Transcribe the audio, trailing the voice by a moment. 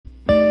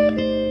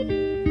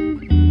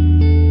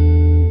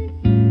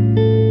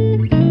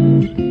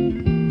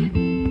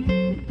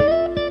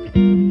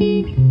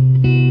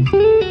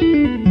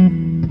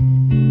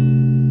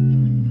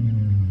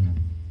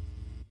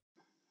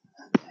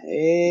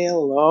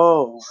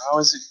Hello, how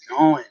is it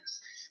going?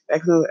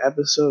 Back to the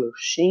episode of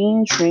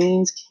Shane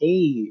Train's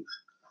Cave.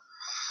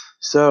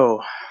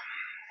 So,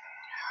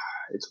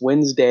 it's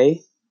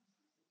Wednesday.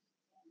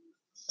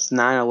 It's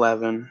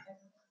 9/11.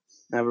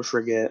 Never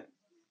forget.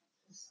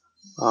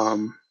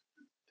 I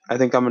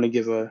think I'm gonna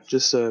give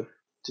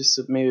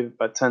maybe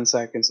about 10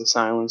 seconds of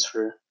silence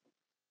for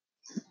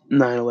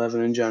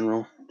 9/11 in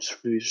general,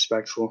 just to be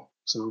respectful.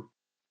 So,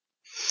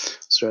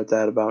 start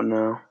that about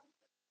now.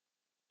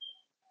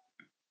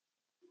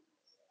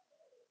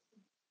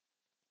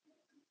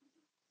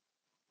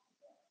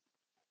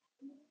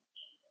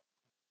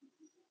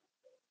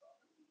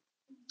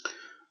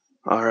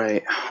 All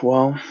right.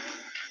 Well,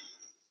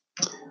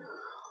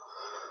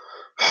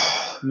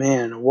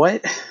 man,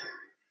 what?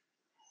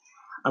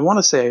 I want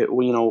to say,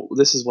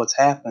 this is what's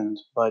happened,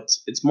 but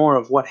it's more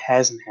of what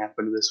hasn't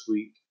happened this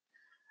week.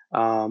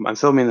 I'm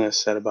filming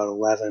this at about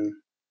 11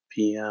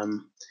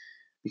 p.m.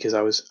 because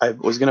I was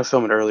gonna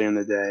film it earlier in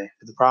the day.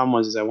 But the problem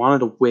was I wanted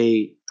to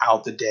wait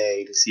out the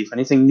day to see if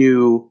anything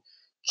new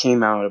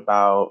came out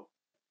about,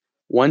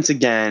 once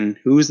again,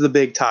 who's the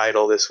big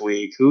title this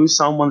week, who's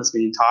someone that's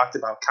being talked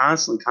about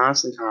constantly.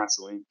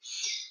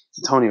 It's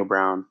Antonio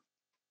Brown.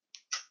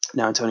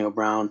 Now Antonio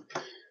Brown.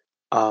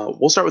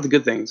 We'll start with the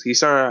good things. He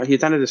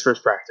attended his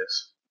first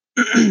practice.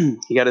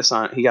 He got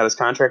his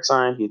contract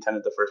signed. He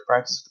attended the first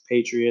practice with the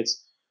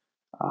Patriots.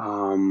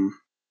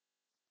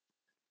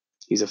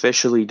 He's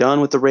officially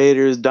done with the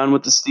Raiders, done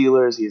with the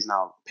Steelers. He is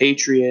now a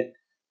Patriot.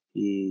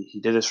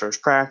 He did his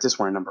first practice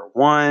wearing number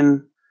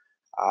 1.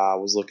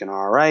 Was looking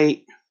all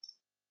right.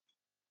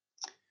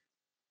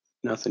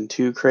 Nothing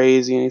too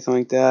crazy, anything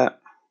like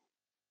that.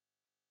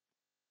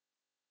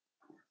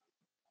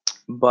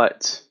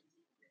 But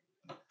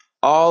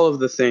all of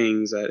the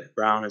things that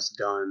Brown has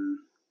done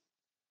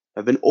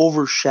have been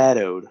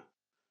overshadowed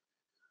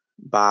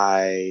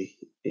by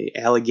an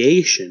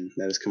allegation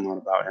that has come out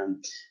about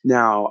him.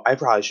 Now, I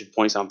probably should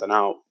point something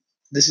out.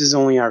 This is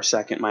only my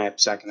second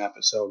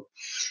episode,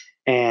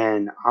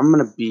 and I'm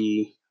gonna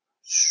be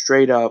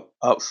straight up,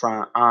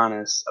 upfront,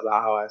 honest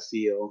about how I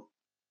feel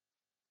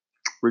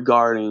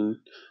regarding.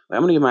 I'm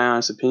gonna give my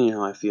honest opinion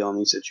how I feel in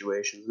these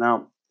situations.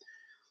 Now,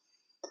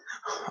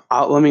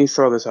 let me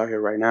throw this out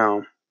here right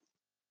now.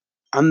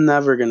 I'm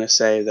never gonna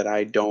say that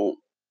I don't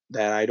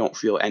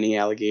feel any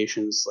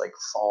allegations like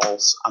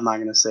false. I'm not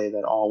gonna say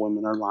that all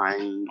women are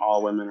lying,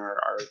 all women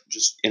are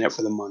just in it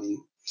for the money,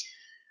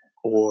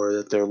 or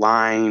that they're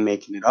lying,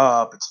 making it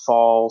up, it's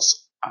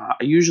false.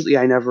 Usually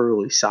I never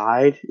really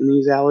side in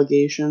these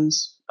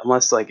allegations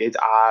unless like it's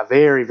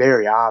very,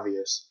 very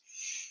obvious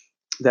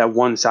that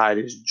one side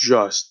it's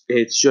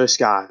just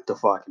got the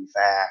fucking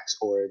facts,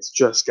 or it's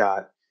just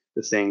got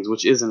the things,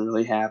 which isn't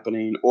really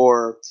happening.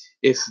 Or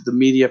if the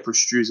media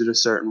protrudes it a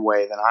certain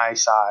way, then I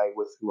side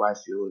with who I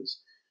feel is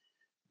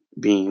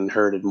being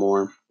hurted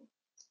more,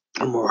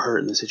 or more hurt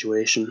in the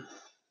situation.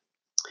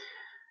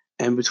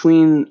 And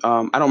between,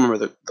 I don't remember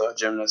the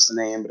gymnast's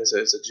name, but it's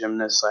a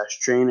gymnast slash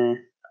trainer. I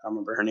don't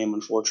remember her name,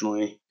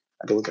 unfortunately.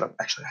 I could look it up.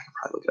 Actually, I could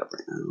probably look it up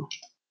right now.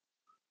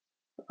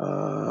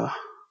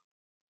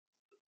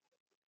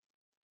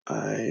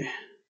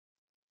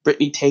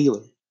 Brittany Taylor.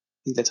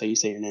 I think that's how you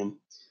say her name.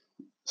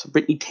 So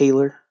Brittany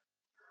Taylor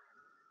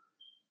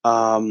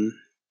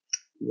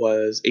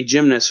was a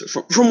gymnast.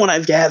 From what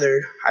I've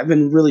gathered, I've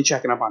been really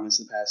checking up on this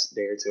the past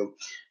day or two.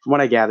 From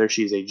what I gather,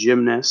 she's a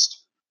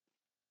gymnast.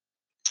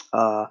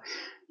 I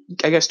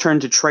guess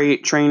turned to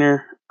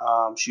trainer.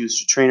 She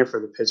was a trainer for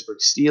the Pittsburgh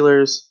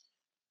Steelers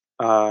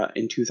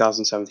in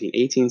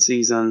 2017-18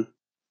 season.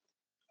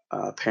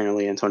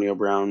 Apparently, Antonio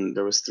Brown,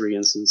 there was 3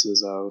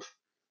 instances of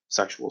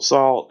sexual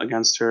assault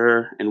against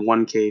her. In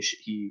one case,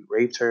 he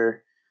raped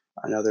her.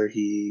 Another,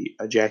 he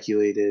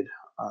ejaculated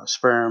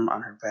sperm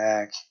on her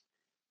back.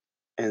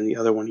 And the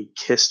other one, he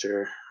kissed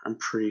her. I'm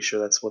pretty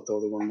sure that's what the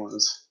other one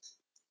was.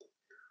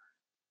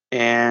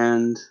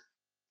 And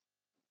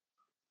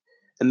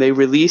they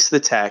released the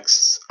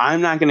texts.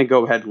 I'm not going to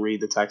go ahead and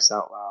read the text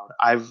out loud.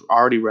 I've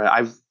already read.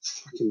 I've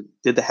fucking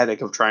did the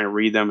headache of trying to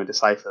read them and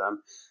decipher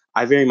them.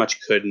 I very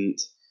much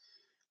couldn't.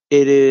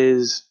 It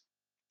is,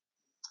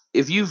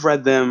 if you've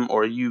read them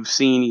or you've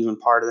seen even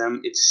part of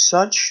them, it's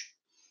such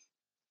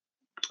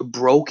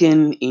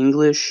broken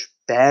English,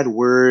 bad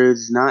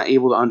words, not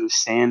able to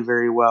understand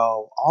very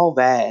well, all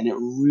that, and it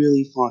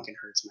really fucking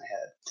hurts my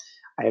head.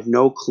 I have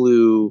no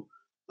clue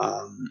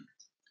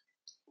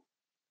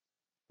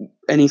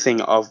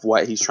anything of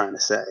what he's trying to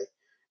say.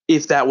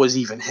 If that was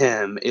even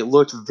him, it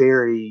looked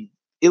very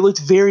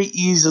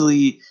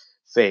easily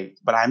fake.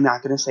 But I'm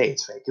not going to say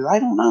it's fake because I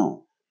don't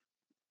know.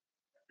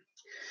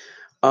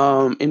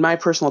 In my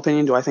personal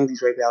opinion, do I think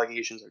these rape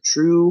allegations are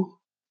true?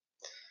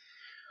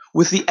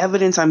 With the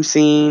evidence I'm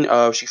seeing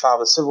of, she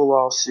filed a civil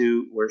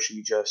lawsuit where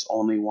she just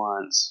only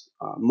wants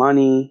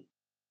money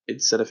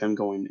instead of him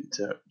going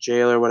into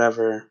jail or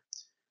whatever.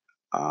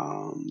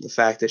 The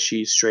fact that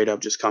she straight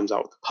up just comes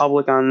out with the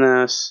public on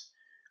this.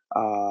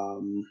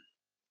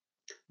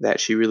 that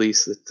she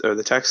released, or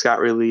the text got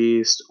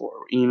released, or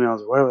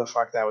emails, or whatever the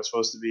fuck that was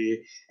supposed to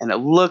be, and it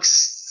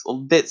looks a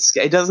bit.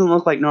 It doesn't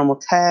look like normal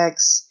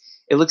text.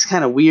 It looks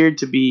kind of weird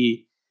to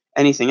be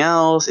anything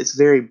else. It's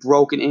very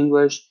broken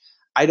English.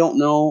 I don't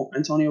know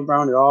Antonio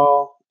Brown at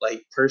all,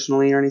 like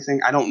personally or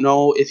anything. I don't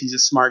know if he's a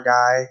smart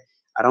guy.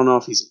 I don't know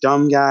if he's a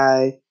dumb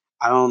guy.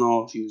 I don't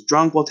know if he was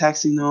drunk while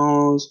texting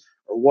those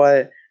or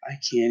what. I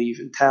can't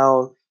even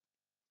tell.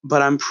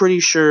 But I'm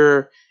pretty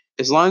sure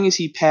as long as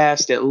he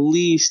passed at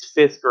least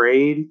fifth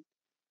grade,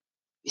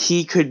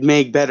 he could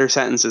make better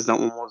sentences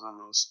than what was on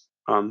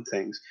those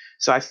things.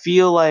 So I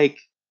feel like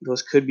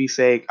those could be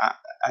fake.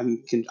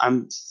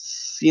 I'm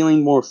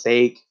feeling more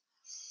fake.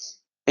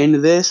 And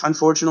this,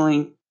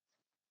 unfortunately,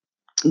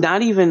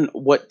 not even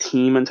what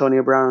team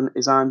Antonio Brown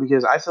is on,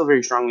 because I feel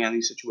very strongly on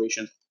these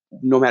situations,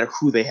 no matter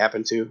who they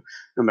happen to,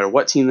 no matter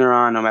what team they're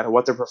on, no matter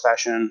what their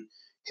profession,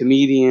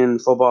 comedian,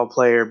 football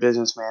player,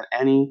 businessman,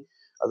 any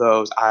of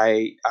those,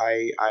 I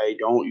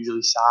don't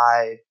usually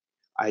side.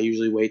 I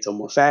usually wait till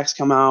more facts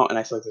come out, and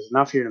I feel like there's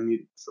enough here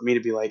for me to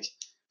be like,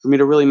 for me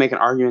to really make an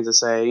argument to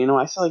say,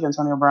 I feel like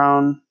Antonio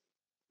Brown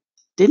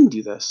didn't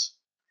do this.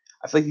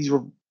 I feel like these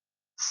were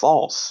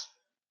false.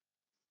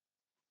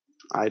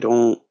 I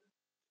don't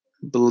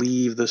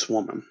believe this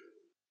woman.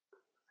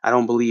 I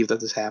don't believe that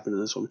this happened to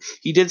this woman.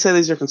 He did say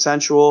these are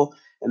consensual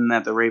and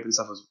that the rape and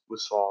stuff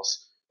was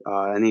false.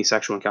 Any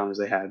sexual encounters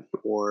they had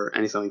or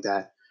anything like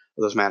that,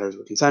 those matters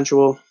were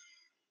consensual.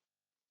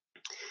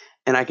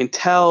 And I can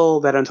tell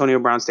that Antonio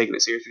Brown's taking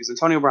it serious because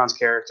Antonio Brown's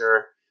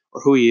character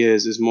or who he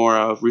is more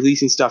of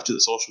releasing stuff to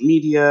the social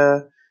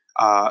media.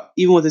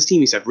 Even with his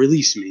team, he said,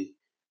 "Release me,"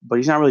 but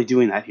he's not really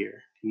doing that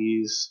here.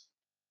 He's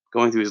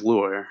going through his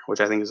lawyer,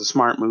 which I think is a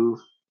smart move.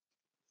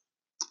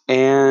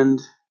 And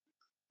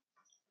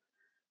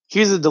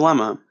here's the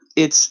dilemma.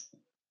 It's,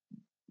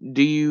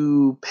 do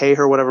you pay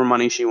her whatever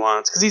money she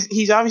wants? Because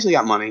he's obviously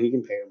got money. He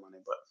can pay her money.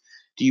 But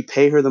do you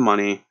pay her the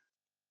money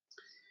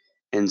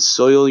and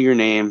soil your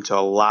name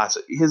to lots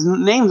of... His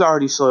name's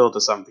already soiled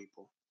to some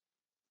people.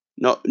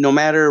 No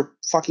matter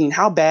fucking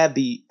how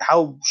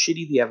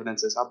shitty the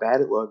evidence is, how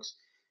bad it looks,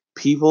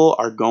 people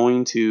are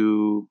going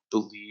to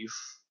believe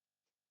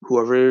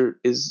whoever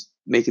is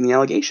making the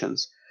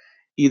allegations,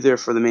 either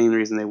for the main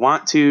reason they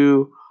want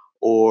to,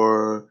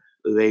 or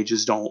they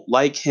just don't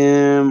like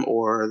him,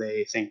 or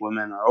they think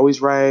women are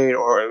always right,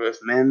 or if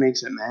man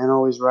makes it, man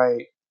always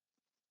right.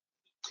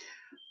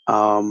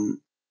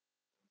 And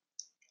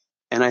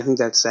I think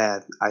that's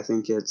sad. I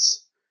think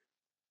it's,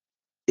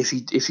 if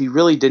he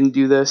really didn't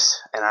do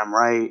this, and I'm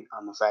right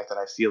on the fact that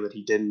I feel that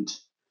he didn't,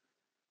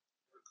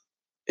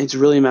 it's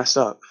really messed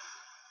up.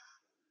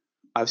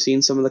 I've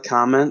seen some of the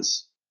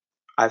comments.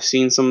 I've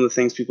seen some of the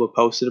things people have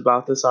posted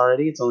about this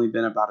already. It's only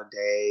been about a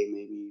day,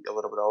 maybe a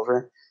little bit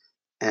over,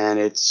 and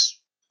it's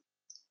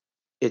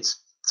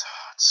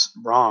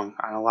wrong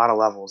on a lot of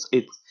levels.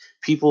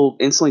 People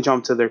instantly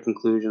jump to their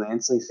conclusion. They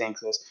instantly think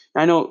this.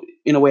 And I know,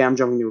 in a way, I'm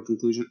jumping to a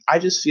conclusion. I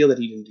just feel that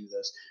he didn't do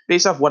this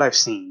based off what I've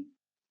seen.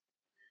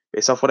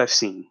 I'm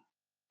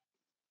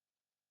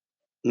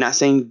not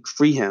saying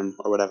free him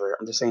or whatever.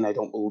 I'm just saying I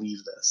don't believe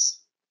this.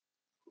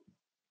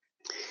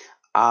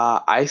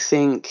 I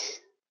think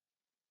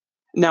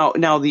now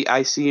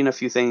I seen a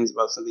few things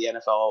about some of the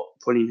NFL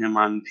putting him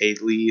on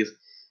paid leave,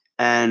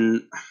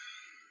 and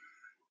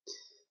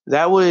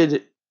that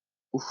would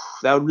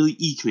really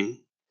eke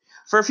me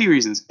for a few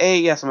reasons. A,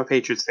 yes, I'm a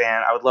Patriots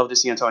fan. I would love to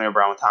see Antonio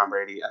Brown with Tom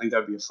Brady. I think that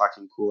would be a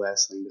fucking cool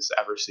ass thing to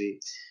ever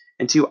see.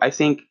 And two, I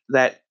think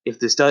that if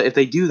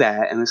they do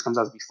that and this comes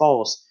out to be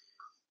false,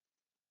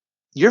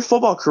 your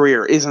football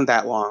career isn't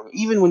that long.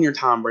 Even when you're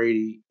Tom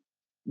Brady,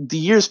 the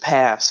years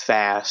pass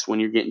fast when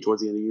you're getting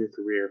towards the end of your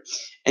career,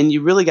 and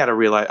you really got to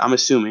realize. I'm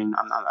assuming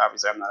I'm not an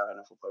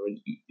NFL player,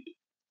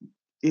 but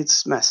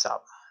it's messed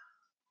up.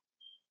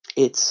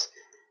 It's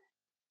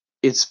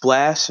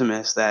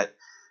blasphemous that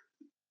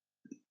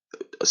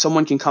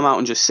someone can come out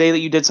and just say that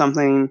you did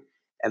something,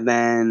 and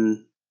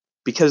then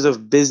because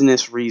of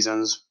business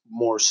reasons,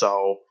 more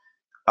so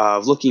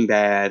of looking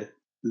bad,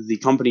 the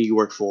company you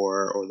work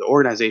for or the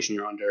organization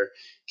you're under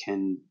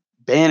can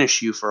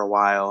banish you for a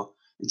while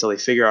until they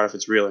figure out if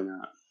it's real or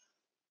not.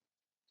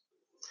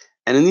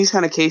 And in these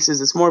kind of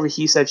cases, it's more of a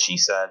he said, she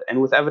said. And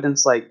with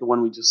evidence like the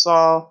one we just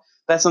saw,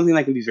 that's something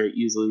that can be very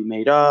easily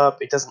made up.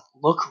 It doesn't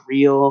look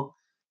real.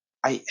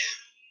 It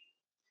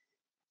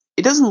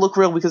doesn't look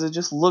real because it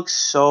just looks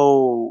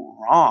so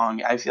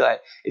wrong. I feel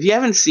like if you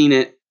haven't seen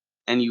it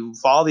and you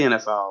follow the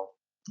NFL,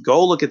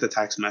 go look at the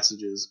text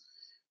messages.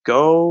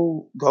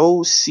 Go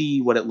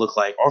see what it looked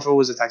like, or if it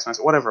was a text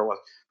message, whatever it was.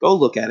 Go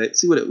look at it,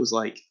 see what it was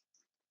like.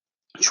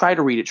 Try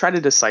to read it, try to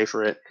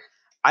decipher it.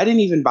 I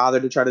didn't even bother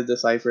to try to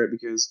decipher it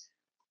because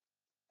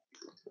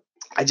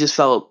I just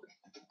felt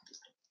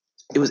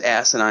it was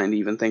asinine to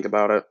even think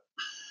about it.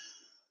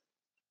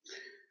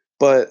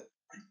 But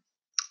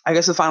I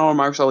guess the final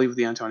remarks I'll leave with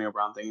the Antonio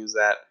Brown thing is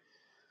that,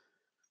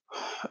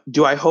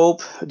 do I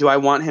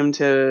want him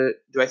to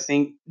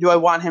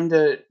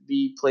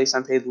be placed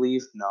on paid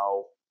leave?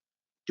 No.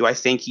 Do I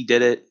think he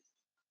did it?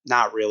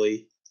 Not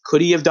really.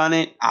 Could he have done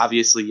it?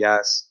 Obviously,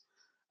 yes.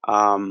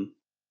 Um,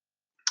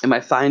 am I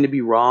fine to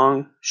be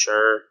wrong?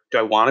 Sure. Do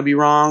I want to be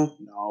wrong?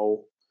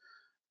 No.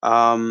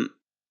 Um,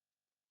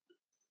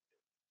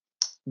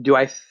 do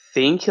I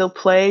think he'll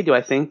play? Do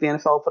I think the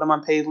NFL will put him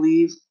on paid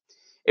leave?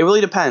 It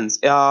really depends.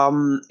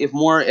 If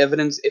more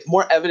evidence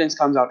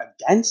comes out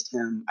against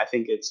him, I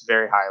think it's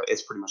very high.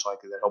 It's pretty much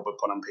likely that he'll be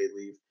put on paid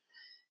leave.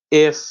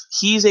 If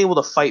he's able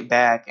to fight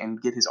back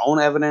and get his own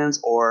evidence,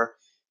 or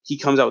he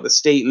comes out with a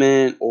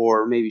statement,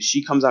 or maybe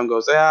she comes out and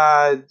goes,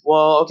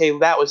 well, okay,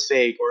 that was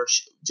fake, or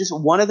just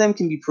one of them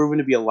can be proven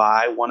to be a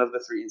lie, one of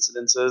the three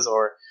incidences,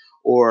 or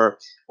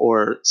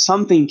or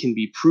something can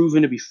be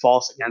proven to be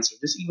false against her,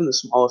 just even the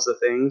smallest of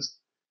things,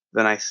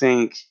 then I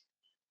think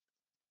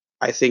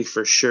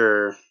for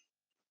sure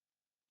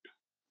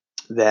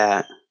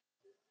that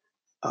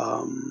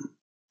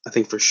I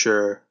think for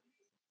sure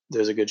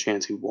there's a good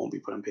chance he won't be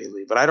put on paid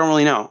leave, but I don't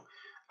really know.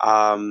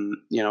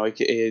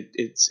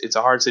 It's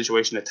a hard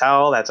situation to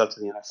tell. That's up to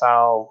the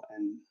NFL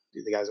and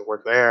the guys that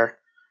work there,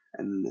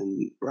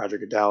 and Roger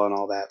Goodell and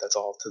all that. That's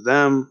all to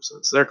them. So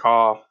it's their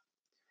call.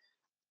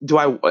 Do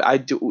I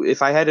do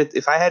if I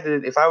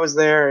was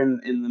there in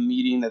the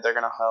meeting that they're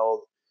gonna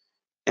hold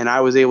and I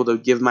was able to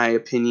give my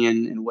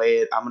opinion and weigh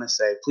it, I'm gonna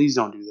say, please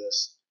don't do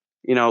this.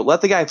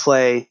 Let the guy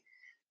play.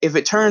 If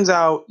it turns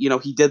out,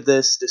 he did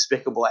this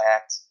despicable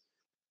act,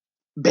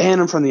 ban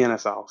him from the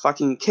NFL.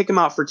 Fucking kick him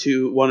out for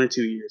 1 or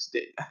 2 years.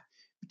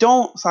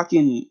 Don't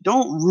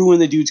ruin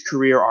the dude's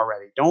career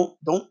already. Don't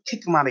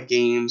kick him out of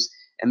games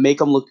and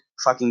make him look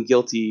fucking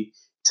guilty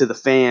to the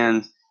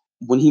fans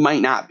when he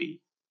might not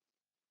be.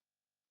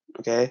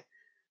 Okay?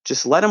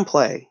 Just let him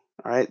play.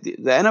 All right? The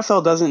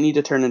NFL doesn't need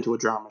to turn into a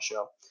drama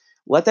show.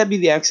 Let that be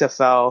the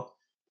XFL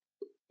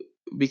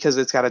because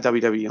it's got a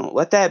WWE.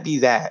 Let that be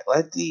that.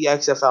 Let the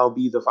XFL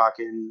be the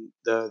fucking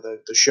the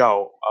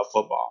show of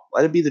football.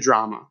 Let it be the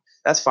drama.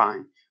 That's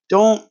fine.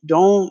 Don't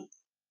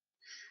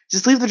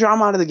just leave the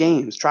drama out of the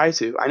games. Try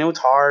to. I know it's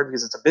hard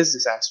because it's a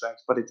business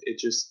aspect, but it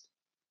just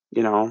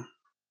you know.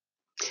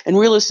 And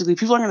realistically,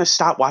 people are going to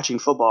stop watching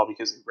football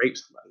because they rape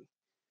somebody.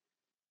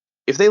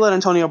 If they let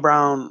Antonio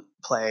Brown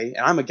play,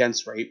 and I'm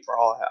against rape for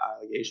all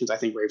allegations, I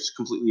think rape's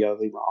completely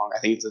utterly wrong. I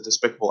think it's a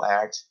despicable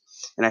act,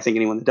 and I think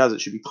anyone that does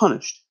it should be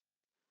punished,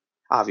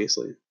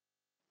 obviously.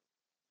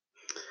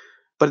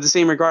 But at the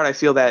same regard, I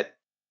feel that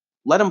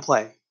let him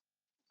play.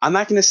 I'm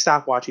not going to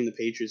stop watching the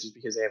Patriots just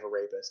because they have a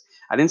rapist.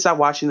 I didn't stop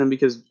watching them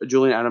because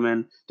Julian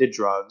Edelman did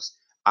drugs.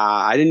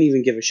 I didn't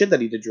even give a shit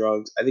that he did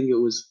drugs. I think it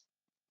was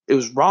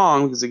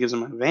wrong because it gives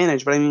him an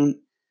advantage. But I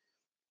mean,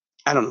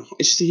 I don't know.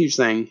 It's just a huge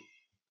thing.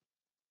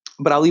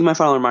 But I'll leave my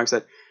final remarks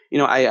that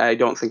I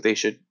don't think they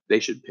should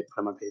put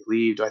him on paid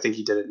leave. Do I think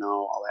he did it? No,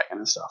 all that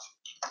kind of stuff.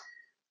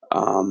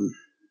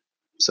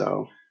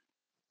 So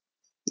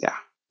yeah,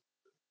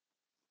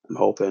 I'm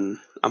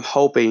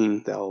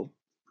hoping they'll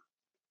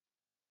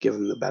give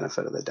him the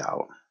benefit of the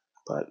doubt,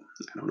 but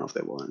I don't know if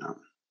they will or not.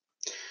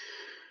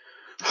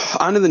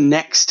 On to the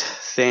next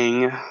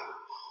thing.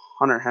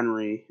 Hunter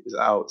Henry is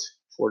out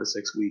 4 to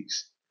 6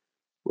 weeks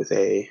with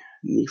a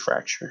knee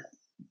fracture.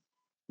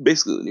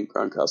 Basically the new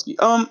Gronkowski.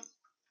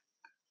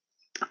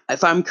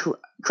 If I'm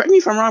correct me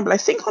if I'm wrong, but I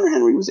think Hunter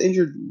Henry was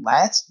injured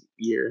last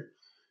year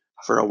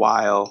for a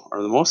while,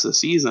 or the most of the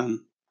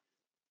season.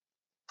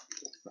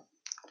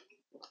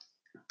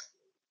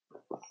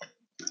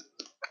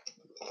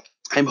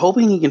 I'm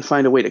hoping he can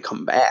find a way to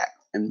come back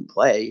and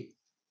play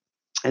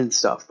and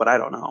stuff, but I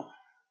don't know.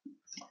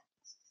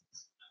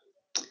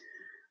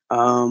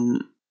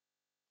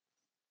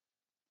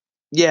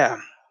 Yeah,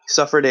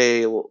 suffered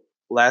a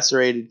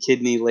lacerated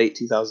kidney late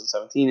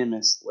 2017 and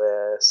missed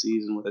last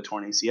season with a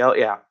torn ACL.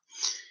 Yeah,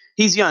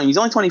 he's young. He's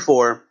only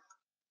 24.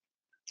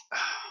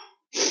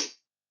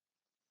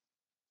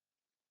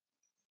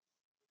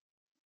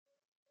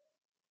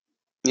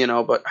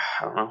 But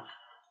I don't know.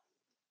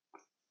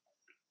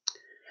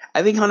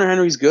 I think Hunter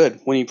Henry's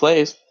good when he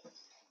plays,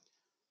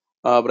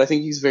 but I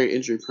think he's very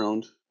injury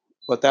prone.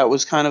 But that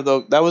was kind of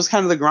the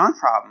Gronk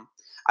problem.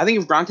 I think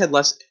if Gronk had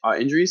less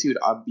injuries, he would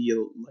be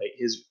like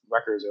his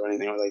records or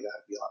anything like that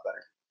would be a lot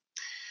better.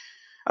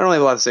 I don't really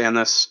have a lot to say on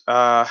this.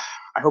 I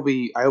hope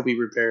he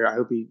repair. I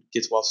hope he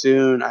gets well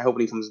soon. I hope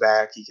when he comes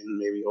back, he can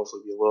maybe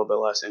hopefully be a little bit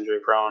less injury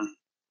prone.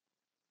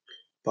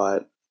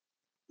 But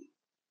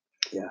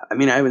yeah, I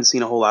mean, I haven't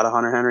seen a whole lot of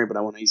Hunter Henry,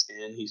 but when he's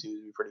in, he seems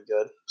to be pretty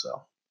good.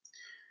 So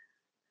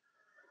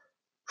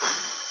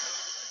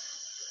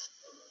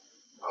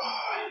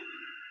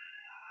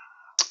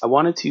I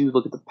wanted to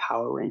look at the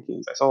power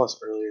rankings. I saw this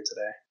earlier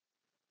today.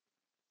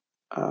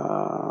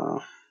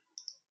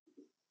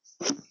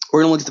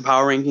 We're gonna look at the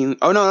power ranking.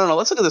 Oh no!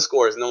 Let's look at the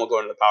scores and then we'll go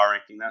into the power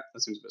ranking. That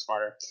seems a bit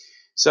smarter.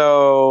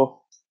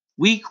 So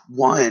week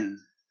 1,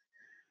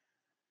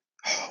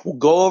 we'll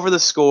go over the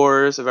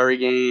scores of every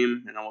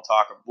game and then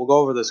we'll go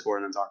over the score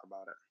and then talk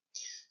about it.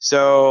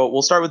 So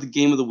we'll start with the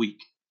game of the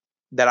week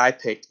that I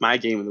picked. My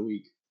game of the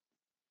week: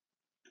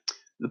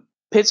 the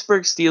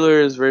Pittsburgh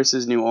Steelers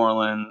versus New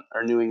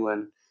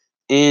England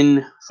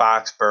in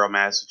Foxborough,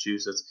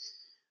 Massachusetts.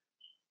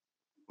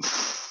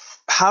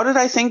 how did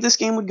I think this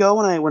game would go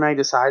when I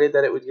decided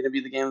that it was going to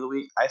be the game of the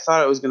week? I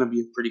thought it was going to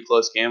be a pretty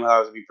close game. I thought it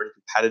was going to be pretty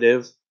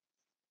competitive.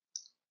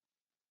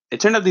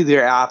 It turned out to be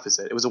the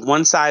opposite. It was a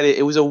one-sided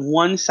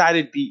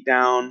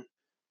beatdown.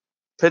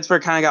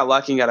 Pittsburgh kind of got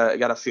lucky and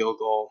got a field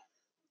goal.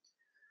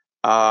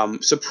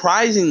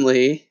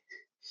 Surprisingly,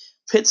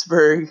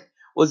 Pittsburgh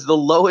was the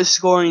lowest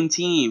scoring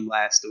team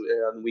last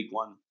week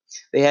 1.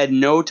 They had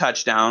no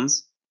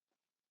touchdowns.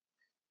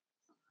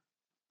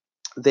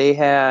 They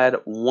had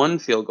 1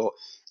 field goal.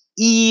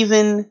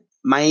 Even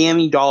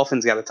Miami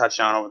Dolphins got a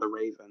touchdown over the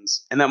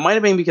Ravens. And that might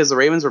have been because the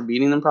Ravens were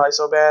beating them probably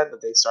so bad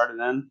that they started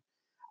in.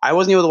 I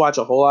wasn't able to watch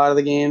a whole lot of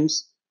the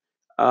games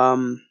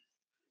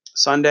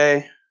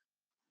Sunday,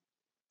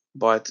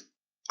 but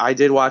I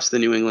did watch the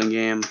New England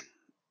game,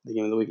 the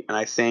game of the week, and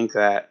I think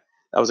that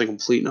was a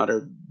complete and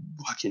utter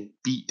fucking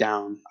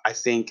beatdown. I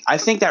think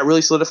that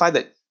really solidified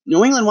that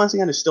New England once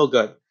again is still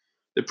good.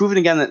 They're proving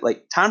again that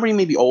like Tom Brady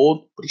may be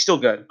old, but he's still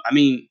good. I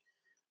mean,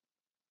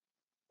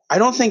 I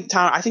think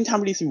Tom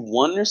Brady threw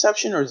 1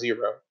 interception or 0.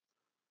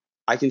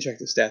 I can check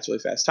the stats really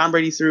fast. Tom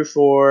Brady threw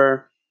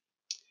for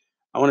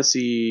I want to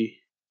see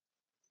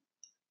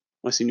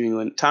New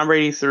England. Tom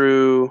Brady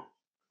threw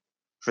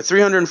for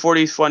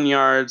 341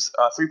 yards,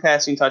 3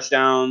 passing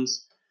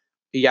touchdowns.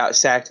 He got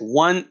sacked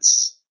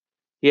once.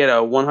 He had a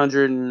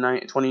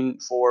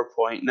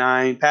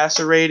 124.9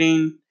 passer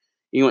rating.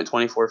 He went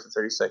 24 for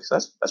 36.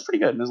 That's pretty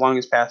good. And as long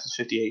as pass is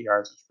 58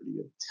 yards, it's pretty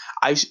good.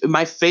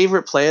 My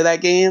favorite play of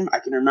that game, I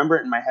can remember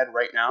it in my head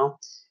right now.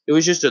 It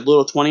was just a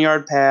little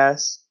 20-yard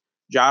pass.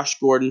 Josh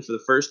Gordon for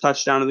the first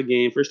touchdown of the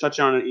game, first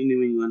touchdown in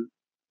New England.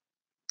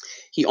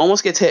 He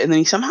almost gets hit, and then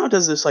he somehow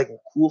does this like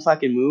cool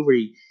fucking move where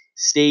he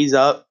stays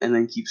up and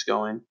then keeps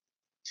going.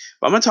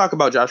 But I'm going to talk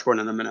about Josh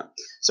Gordon in a minute.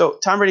 So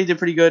Tom Brady did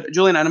pretty good.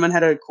 Julian Edelman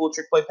had a cool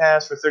trick play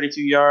pass for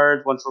 32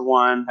 yards, 1 for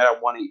 1, had a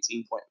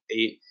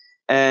 118.8.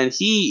 And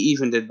he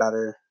even did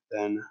better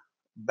than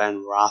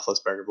Ben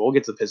Roethlisberger. But we'll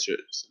get to the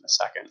pictures in a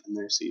second in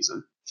their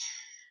season.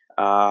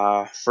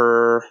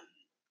 For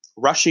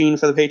rushing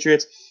for the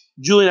Patriots,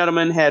 Julian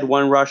Edelman had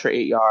 1 rush for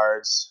 8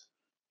 yards.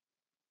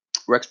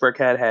 Rex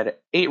Burkhead had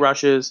 8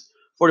 rushes,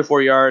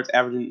 44 yards,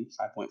 averaging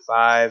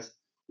 5.5.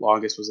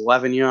 Longest was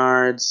 11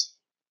 yards.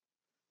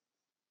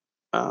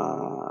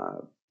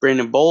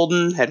 Brandon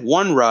Bolden had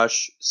 1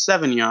 rush,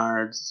 7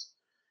 yards.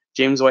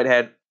 James White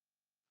had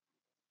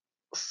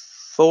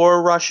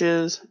 4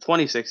 rushes,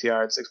 26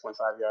 yards,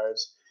 6.5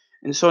 yards.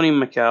 And Sony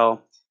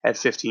Michel had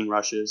 15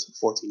 rushes,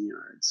 14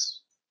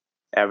 yards,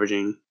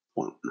 averaging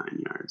 0.9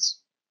 yards.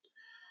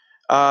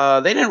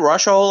 They didn't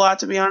rush a whole lot,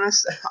 to be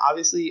honest.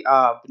 Obviously,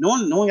 but no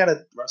one got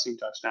a rushing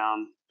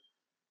touchdown.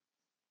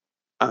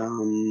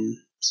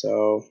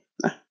 So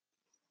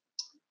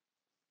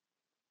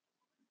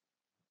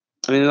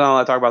I mean, there's not a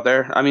lot to talk about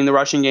there. I mean, the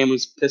rushing game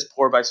was piss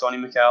poor by Sony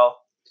Michel,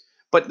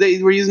 but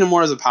they were using him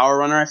more as a power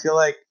runner, I feel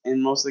like,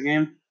 in most of the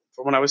game,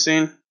 from what I was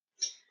seeing.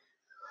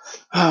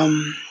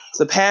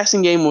 The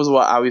passing game was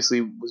what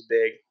obviously was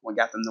big, what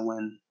got them to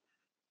win.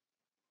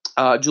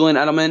 Julian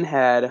Edelman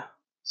had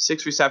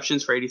 6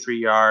 receptions for 83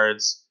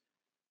 yards,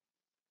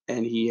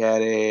 and he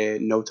had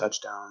no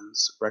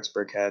touchdowns. Rex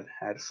Burkhead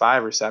had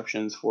 5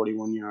 receptions,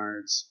 41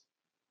 yards.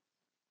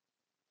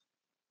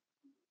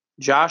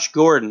 Josh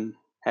Gordon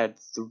had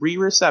 3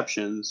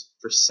 receptions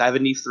for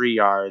 73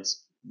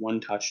 yards,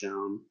 1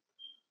 touchdown,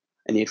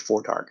 and he had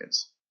 4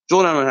 targets.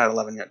 Julian Edelman had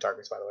 11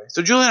 targets, by the way.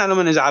 So Julian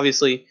Edelman is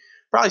obviously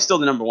probably still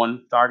the number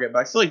 1 target, but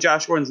I feel like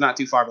Josh Gordon's not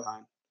too far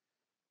behind.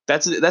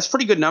 That's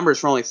pretty good numbers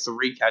for only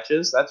 3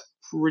 catches. That's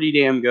pretty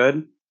damn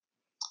good.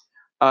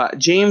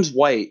 James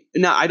White.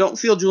 Now, I don't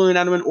feel Julian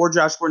Edelman or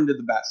Josh Gordon did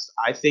the best.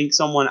 I think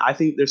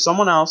there's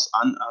someone else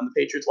on the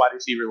Patriots wide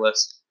receiver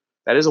list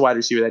that is a wide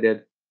receiver that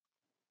did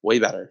way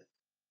better.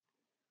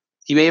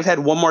 He may have had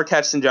 1 more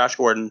catch than Josh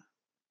Gordon.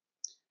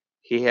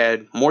 He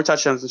had more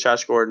touchdowns than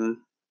Josh Gordon.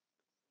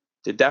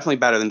 Did definitely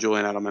better than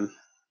Julian Edelman.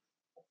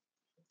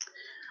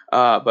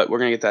 But we're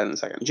going to get that in a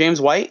second. James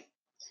White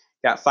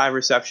got 5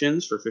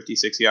 receptions for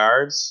 56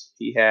 yards.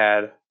 He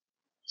had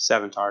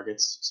 7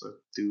 targets, so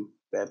 2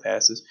 bad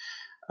passes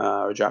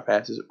or drop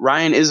passes.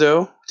 Ryan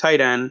Izzo, tight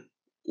end,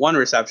 1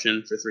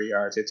 reception for 3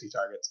 yards, hit 2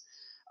 targets.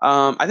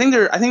 I think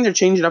they're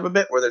changing up a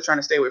bit where they're trying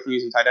to stay away from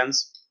using tight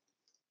ends,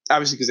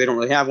 obviously because they don't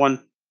really have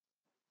one.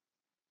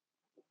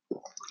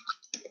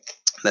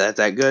 That's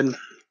that good.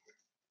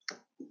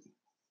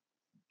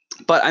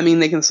 But, I mean,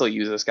 they can still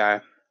use this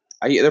guy.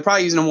 They're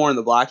probably using him more in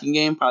the blocking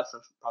game,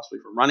 possibly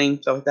for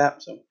running, stuff like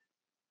that. So,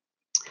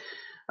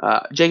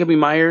 Jacoby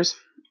Myers,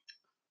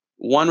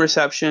 1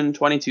 reception,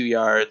 22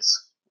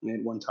 yards, and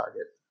had 1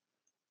 target.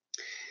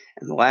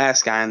 And the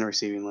last guy on the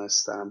receiving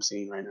list that I'm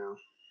seeing right now,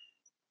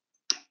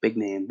 big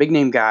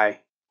name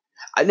guy.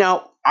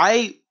 Now,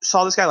 I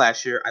saw this guy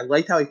last year. I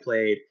liked how he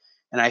played,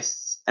 and I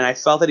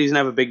felt that he's going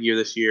to have a big year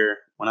this year.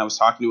 When I was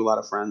talking to a lot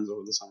of friends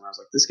over the summer, I was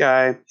like, this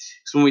guy,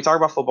 because when we talk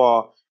about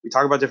football, we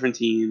talk about different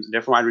teams and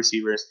different wide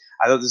receivers.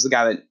 I thought this is the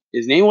guy that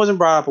his name wasn't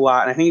brought up a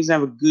lot, and I think he's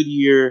going to have a good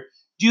year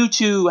due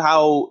to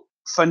how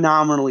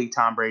phenomenally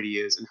Tom Brady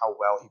is and how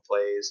well he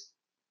plays.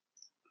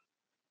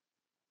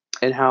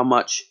 and how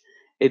much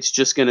it's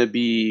just going to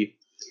be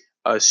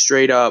a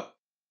straight up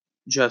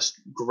just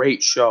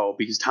great show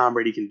because Tom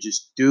Brady can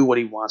just do what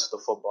he wants with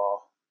the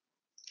football.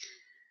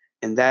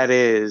 And that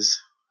is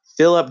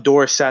Philip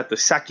Dorsett the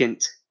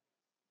second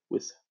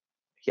with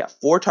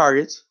 4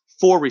 targets,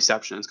 4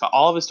 receptions, caught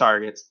all of his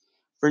targets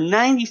for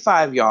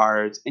 95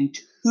 yards and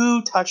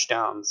 2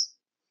 touchdowns.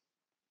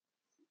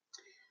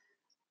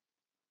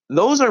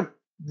 Those are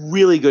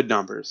really good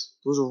numbers.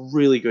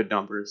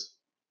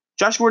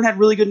 Josh Gordon had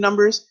really good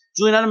numbers.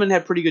 Julian Edelman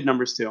had pretty good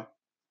numbers too.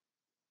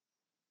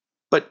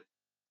 But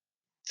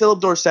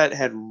Philip Dorsett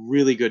had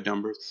really good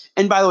numbers.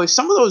 And by the way,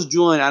 some of those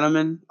Julian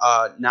Edelman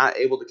not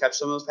able to catch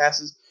some of those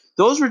passes,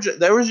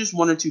 there was just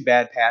 1 or 2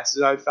 bad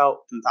passes I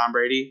felt from Tom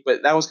Brady,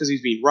 but that was because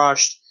he's being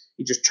rushed.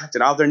 He just chucked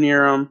it out there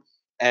near him,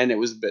 and it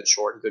was a bit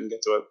short. He couldn't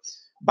get to it.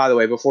 By the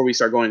way, before we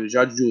start going to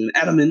judge Julian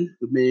Edelman,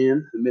 the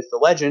man, the myth, the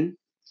legend,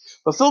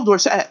 but Philip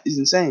Dorsett is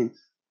insane.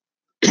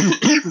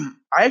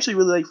 I actually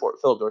really like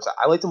Philip Dorsett.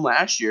 I liked him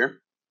last year,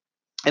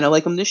 and I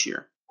like him this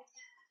year.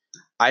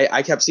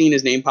 I kept seeing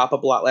his name pop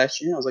up a lot last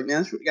year. I was like,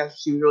 man, this guy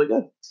seems really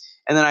good.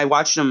 And then I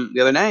watched him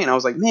the other night, and I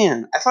was like,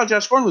 man, I thought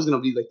Josh Gordon was going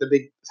to be like the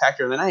big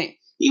factor of the night.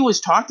 He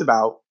was talked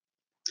about,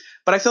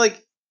 but I feel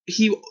like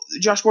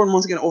Josh Gordon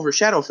wasn't going to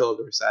overshadow Philip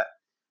Dorsett.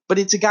 But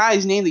it's a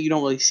guy's name that you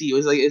don't really see.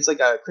 It's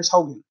like a Chris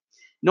Hogan.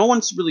 No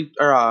one's really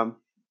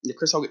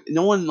Chris Hogan.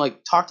 No one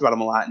like talked about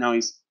him a lot. Now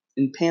he's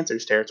in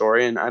Panthers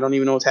territory, and I don't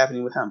even know what's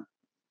happening with him.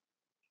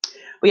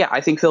 But yeah, I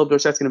think Philip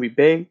Dorsett's going to be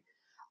big.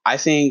 I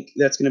think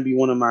that's going to be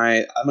I'm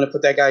going to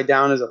put that guy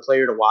down as a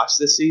player to watch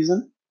this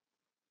season.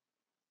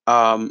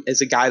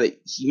 As a guy that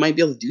he might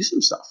be able to do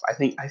some stuff. I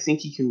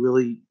think he can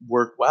really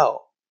work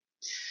well.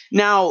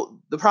 Now,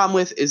 the problem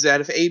with is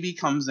that if AB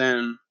comes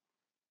in,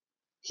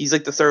 he's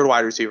like the 3rd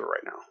wide receiver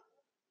right now.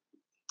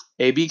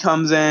 AB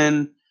comes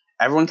in,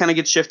 everyone kind of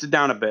gets shifted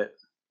down a bit.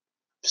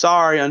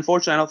 Sorry,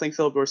 unfortunately, I don't think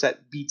Philip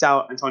Dorsett beats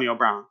out Antonio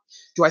Brown.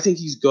 Do I think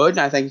he's good and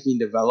I think he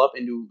can develop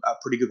into a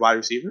pretty good wide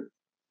receiver?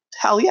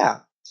 Hell yeah.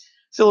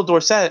 Philip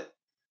Dorsett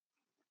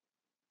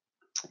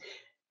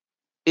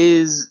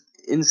is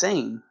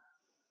insane.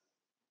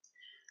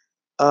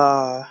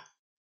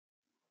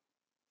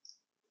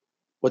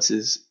 What's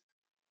his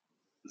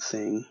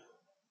thing?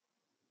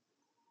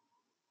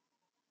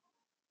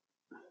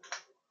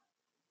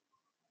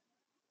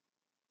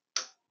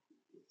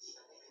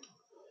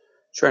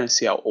 Trying to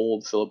see how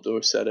old Philip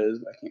Dorsett is,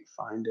 but I can't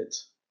find it.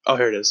 Oh,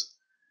 here it is.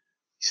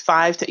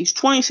 He's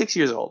 26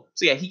 years old.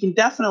 So yeah, he can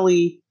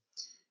definitely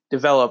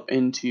develop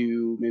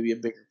into maybe a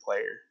bigger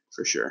player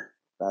for sure.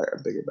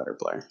 Better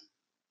player.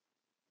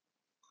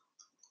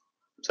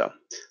 So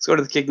let's go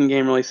to the kicking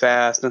game really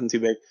fast. Nothing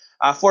too big.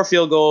 4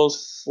 field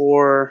goals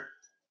for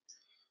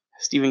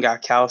Stephen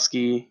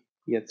Gostkowski.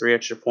 He had 3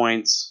 extra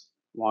points.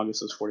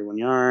 Longest was 41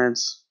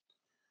 yards.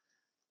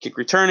 Kick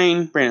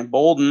returning, Brandon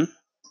Bolden.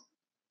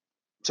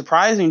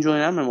 Surprising,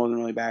 Julian Edelman wasn't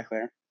really back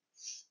there.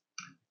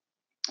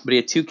 But he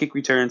had 2 kick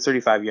returns,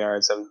 35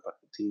 yards,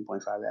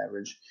 17.5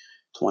 average,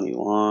 20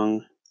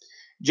 long.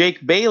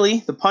 Jake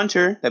Bailey, the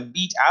punter that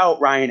beat out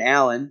Ryan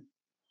Allen.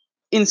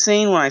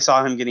 Insane when I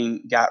saw him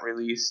got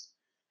released,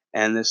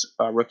 and this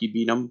rookie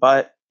beat him.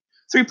 But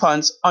 3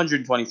 punts,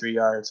 123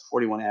 yards,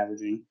 41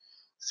 averaging,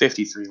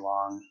 53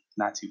 long.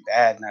 Not too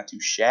bad, not too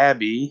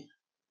shabby.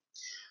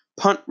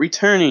 Punt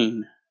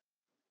returning.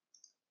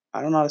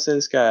 I don't know how to say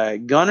this guy.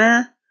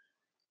 Gunnar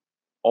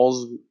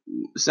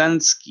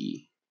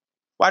Olszewski.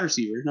 Wide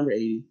receiver, number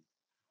 80.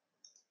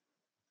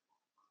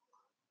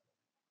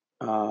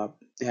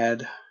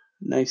 Had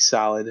nice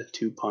solid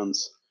 2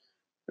 punts,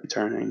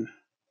 returning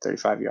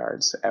 35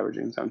 yards,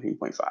 averaging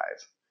 17.5.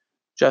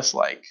 Just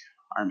like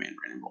our man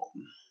Brandon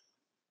Bolden.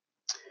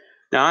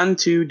 Now on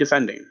to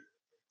defending.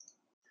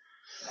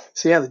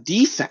 So yeah, the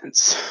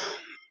defense.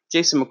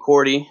 Jason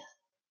McCourty,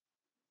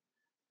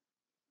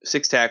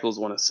 6 tackles,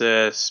 1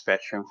 assist. Pat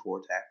Trim,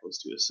 4 tackles,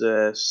 2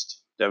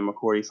 assists. Devin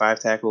McCourty, 5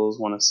 tackles,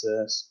 1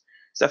 assist.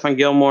 Stephon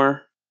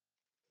Gilmore,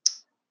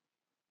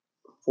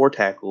 4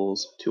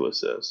 tackles, 2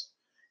 assists.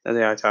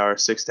 Dante Hightower,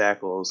 6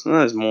 tackles.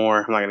 There's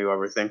more. I'm not going to go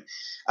over everything.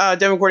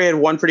 Devin McCourty had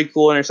 1 pretty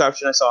cool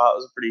interception. I saw it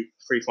was a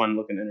pretty fun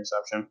looking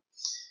interception.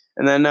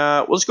 And then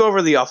we'll just go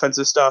over the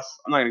offensive stuff.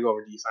 I'm not going to go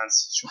over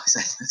defense.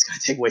 It's going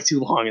to take way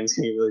too long and it's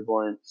going to get really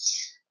boring.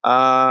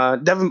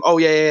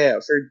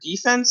 For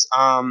defense,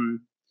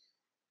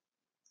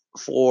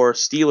 for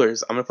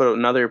Steelers, I'm going to put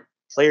another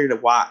player to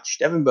watch.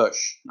 Devin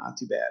Bush. Not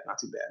too bad.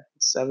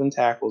 7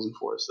 tackles and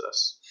 4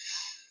 assists.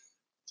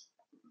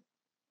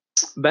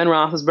 Ben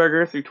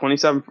Roethlisberger threw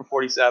 27 for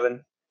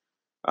 47,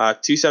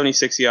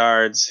 276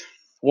 yards,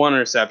 1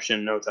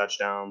 interception, no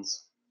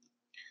touchdowns.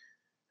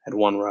 Had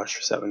 1 rush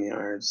for 7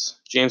 yards.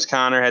 James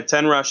Conner had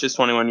 10 rushes,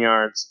 21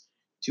 yards,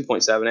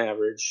 2.7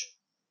 average.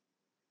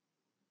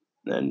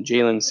 And then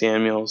Jalen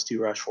Samuels, 2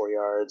 rush, 4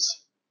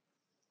 yards.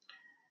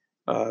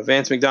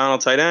 Vance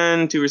McDonald, tight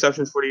end, 2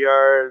 receptions, 40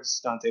 yards.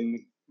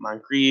 Dante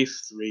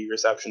Moncrief, 3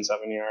 receptions,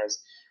 7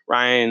 yards.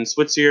 Ryan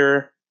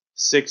Switzer,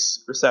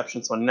 6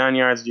 receptions, 29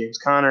 yards. James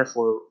Conner,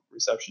 4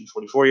 receptions,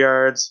 44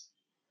 yards.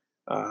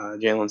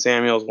 Jalen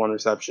Samuels, 1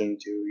 reception,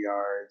 2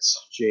 yards.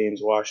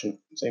 James Washington,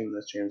 same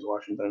as James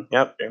Washington.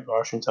 Yep, James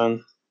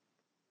Washington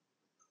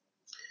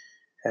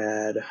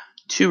had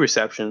 2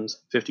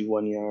 receptions,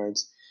 51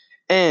 yards.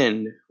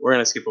 And we're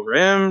going to skip over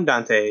him.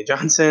 Dante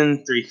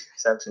Johnson, 3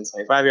 receptions,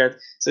 25 yards.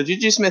 So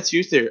Juju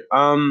Smith-Schuster,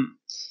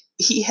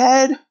 he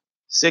had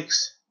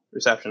 6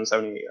 receptions,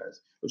 78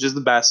 yards, which is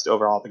the best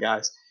over all the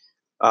guys,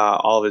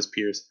 all of his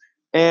peers.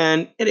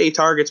 And had 8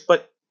 targets,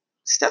 but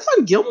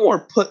Stephon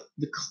Gilmore put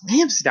the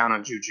clamps down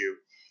on Juju.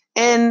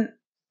 And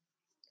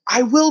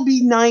I will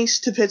be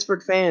nice to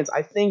Pittsburgh fans.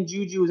 I think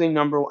Juju is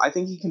I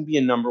think he can be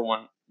a number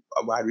 1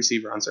 wide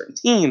receiver on certain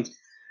teams.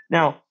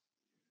 Now,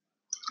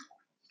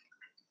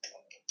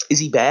 is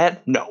he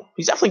bad? No,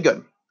 he's definitely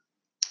good.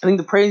 I think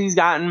the praise he's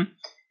gotten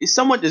is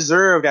somewhat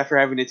deserved after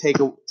having to take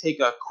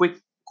a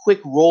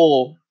quick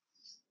roll,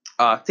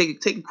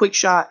 take a quick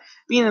shot,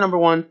 being the number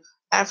 1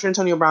 after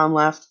Antonio Brown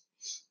left.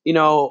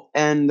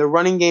 And the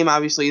running game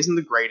obviously isn't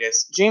the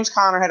greatest. James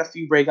Conner had a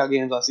few breakout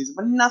games last season,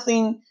 but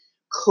nothing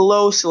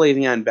close to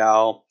Le'Veon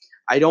Bell.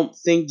 I don't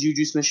think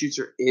Juju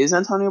Smith-Schuster is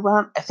Antonio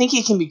Brown. I think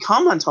he can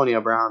become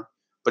Antonio Brown,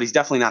 but he's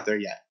definitely not there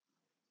yet.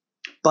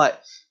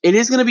 But it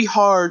is going to be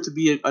hard to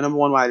be a number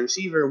 1 wide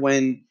receiver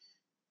when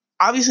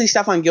obviously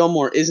Stephon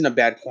Gilmore isn't a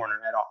bad corner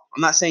at all.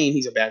 I'm not saying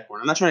he's a bad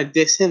corner. I'm not trying to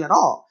diss him at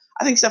all.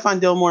 I think Stephon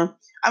Gilmore,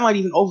 I might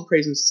even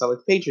overpraise him since I like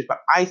the Patriots, but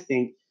I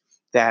think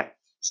that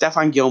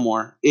Stephon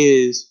Gilmore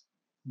he's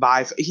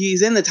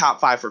in the top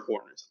 5 for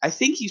corners. I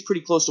think he's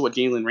pretty close to what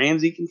Jalen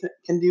Ramsey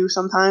can do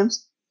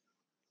sometimes.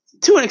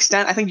 To an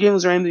extent, I think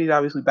Jalen Ramsey is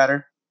obviously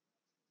better.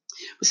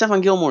 But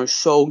Stephon Gilmore is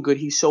so good.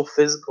 He's so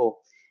physical.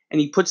 And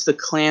he puts the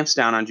clamps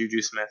down on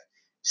Juju Smith,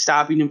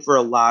 stopping him for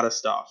a lot of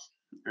stuff.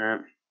 All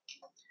right.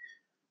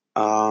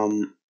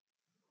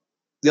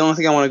 The only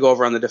thing I want to go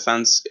over on the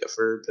defense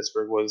for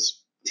Pittsburgh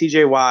was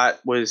TJ Watt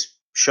was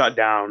shut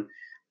down.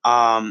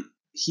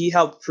 He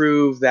helped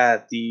prove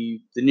that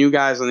the new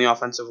guys on the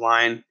offensive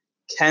line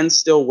can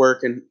still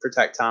work and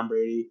protect Tom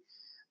Brady.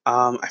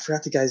 I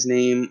forgot the guy's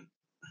name.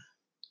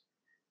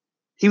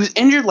 He was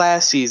injured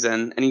last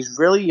season, and he's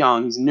really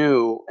young. He's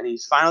new, and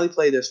he's finally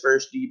played his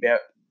first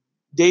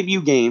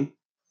debut game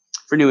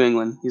for New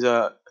England. He's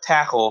a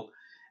tackle,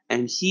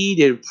 and he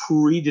did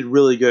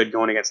really good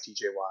going against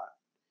TJ Watt.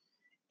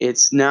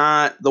 It's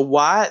not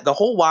the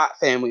whole Watt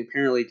family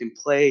apparently can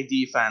play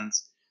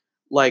defense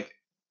like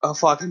a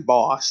fucking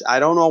boss. I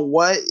don't know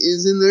what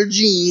is in their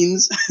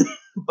genes,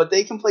 but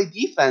they can play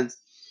defense.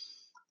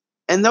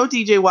 And though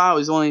TJ Watt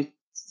was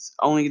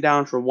only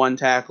down for 1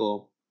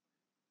 tackle,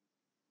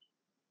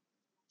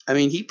 I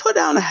mean, he put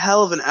down a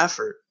hell of an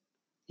effort.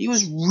 He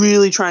was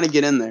really trying to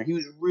get in there. He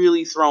was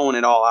really throwing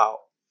it all out.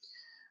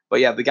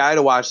 But yeah, the guy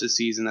to watch this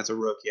season that's a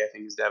rookie, I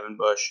think, is Devin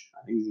Bush.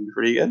 I think he's going to be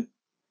pretty good.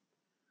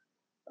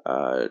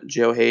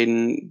 Joe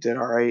Hayden did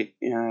all right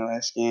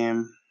last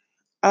game.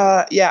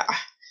 Yeah.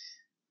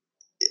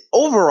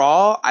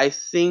 Overall, I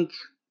think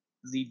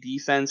the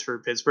defense for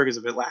Pittsburgh is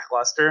a bit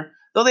lackluster.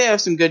 Though they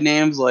have some good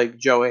names like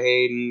Joe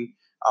Hayden,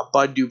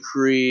 Bud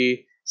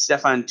Dupree,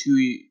 Stephon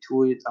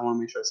Tuitt. I want to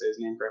make sure I say his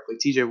name correctly.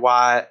 TJ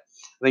Watt.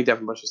 I think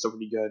Devin Bush is still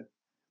pretty good.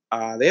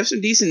 They have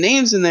some decent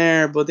names in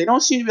there, but they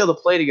don't seem to be able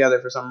to play together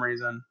for some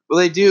reason. Well,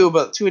 they do,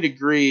 but to a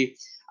degree.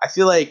 I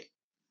feel like,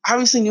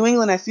 obviously, New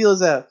England, I feel,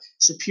 is a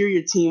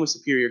superior team with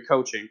superior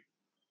coaching.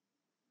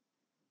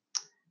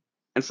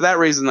 And for that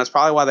reason, that's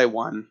probably why they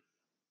won.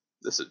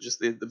 This is just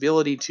the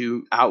ability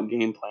to out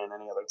game plan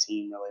any other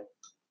team, really.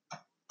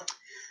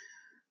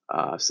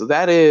 So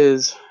that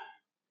is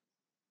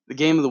the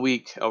game of the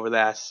week over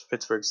that.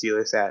 Pittsburgh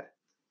Steelers at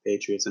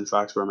Patriots in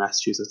Foxborough,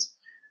 Massachusetts.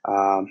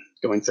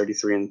 Going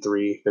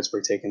 33-3.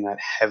 Pittsburgh taking that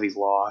heavy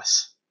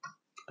loss,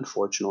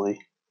 unfortunately.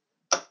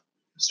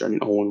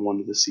 Starting 0-1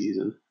 to the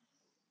season.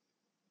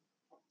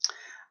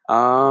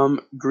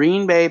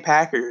 Green Bay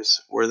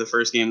Packers were the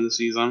first game of the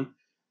season.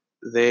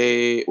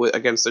 They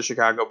against the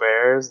Chicago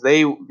Bears.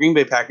 Green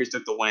Bay Packers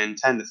took the win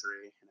 10-3.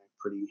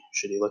 Pretty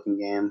shitty looking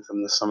game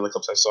from some of the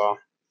clips I saw.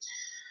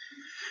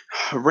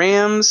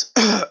 Rams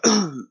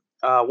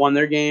won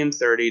their game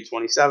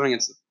 30-27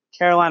 against the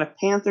Carolina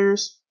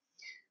Panthers.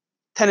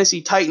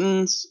 Tennessee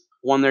Titans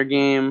won their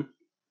game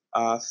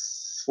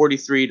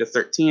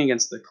 43-13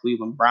 against the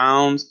Cleveland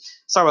Browns.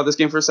 Let's talk about this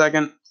game for a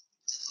second.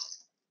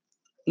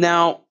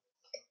 Now,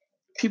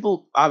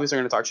 people obviously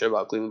are going to talk shit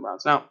about Cleveland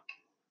Browns. Now,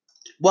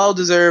 well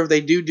deserved.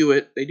 They do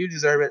it. They do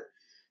deserve it.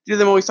 Due to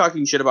them always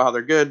talking shit about how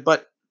they're good,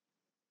 but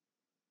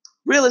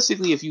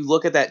realistically, if you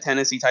look at that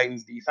Tennessee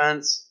Titans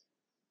defense,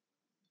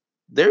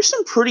 there's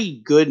some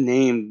pretty good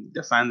named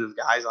defensive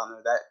guys on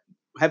there that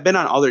have been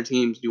on other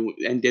teams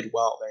and did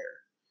well there.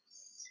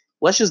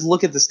 Let's just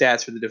look at the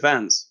stats for the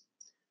defense.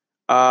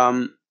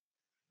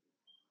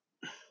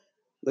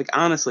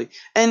 Honestly,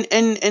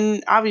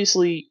 and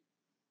obviously,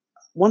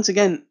 once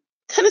again,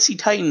 Tennessee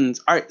Titans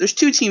are. There's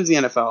 2 teams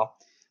in the NFL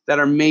that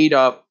are made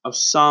up of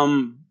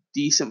some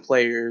decent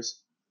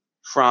players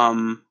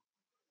from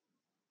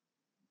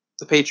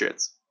the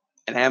Patriots.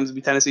 It happens to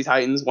be Tennessee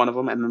Titans, one of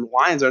them, and then the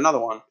Lions are another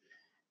one.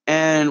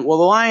 And, well,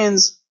 the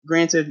Lions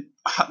granted,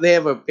 they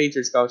have a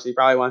Patriots coach. So he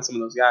probably wants some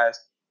of those guys.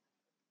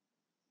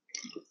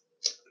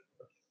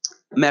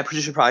 Matt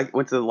Patricia probably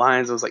went to the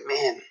Lions and was like,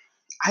 man,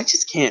 I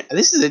just can't.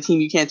 This is a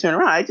team you can't turn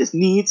around. I just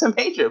need some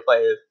Patriot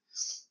players.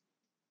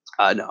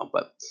 No,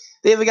 but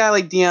they have a guy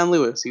like Deion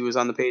Lewis. He was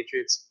on the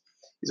Patriots.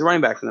 He's a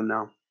running back for them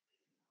now.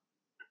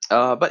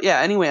 But yeah,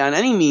 anyway, on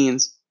any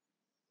means,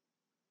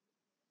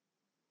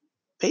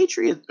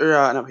 Patriots, or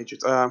not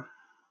Patriots,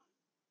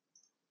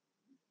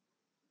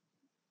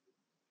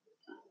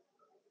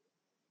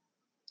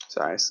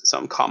 sorry,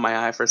 something caught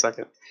my eye for a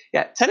second.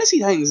 Yeah, Tennessee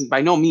Titans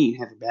by no means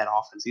have a bad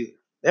offense either.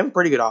 They have a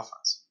pretty good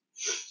offense.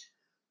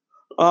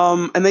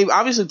 And they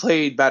obviously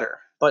played better,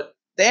 but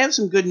they have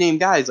some good name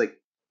guys like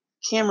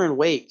Cameron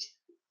Wake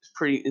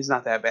is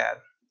not that bad.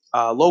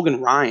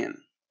 Logan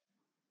Ryan.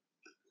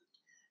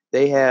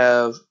 They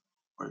have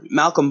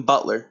Malcolm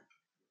Butler.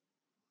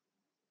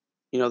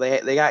 You know,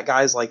 they got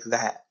guys like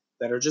that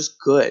are just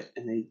good,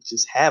 and they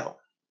just have them.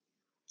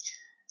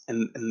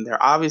 And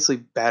they're obviously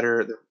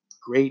better. They're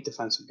great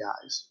defensive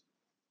guys.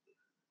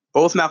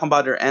 Both Malcolm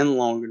Butler and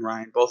Logan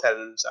Ryan both had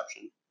an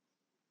interception.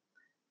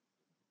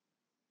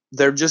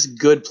 They're just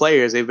good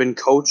players. They've been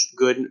coached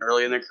good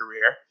early in their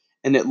career,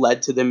 and it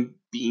led to them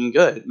being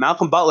good.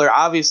 Malcolm Butler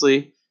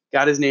obviously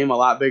got his name a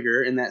lot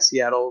bigger in that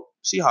Seattle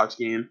Seahawks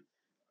game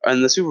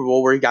in the Super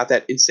Bowl where he got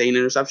that insane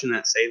interception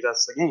that saved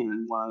us the game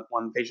and won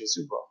the Patriots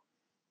Super Bowl.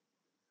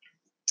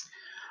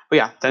 But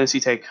yeah, Tennessee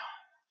take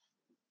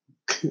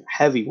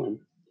heavy win.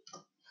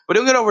 But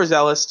it'll get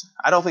overzealous.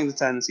 I don't think the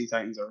Tennessee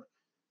Titans are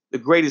the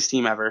greatest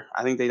team ever.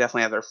 I think they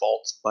definitely have their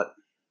faults, but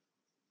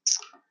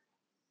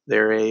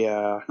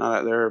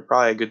they're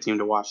probably a good team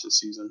to watch this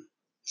season.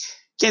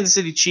 Kansas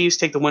City Chiefs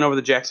take the win over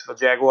the Jacksonville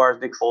Jaguars.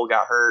 Nick Foles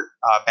got hurt.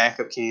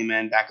 Backup came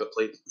in. Backup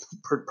played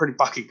pretty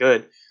fucking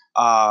good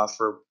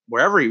for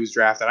wherever he was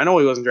drafted. I know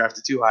he wasn't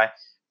drafted too high.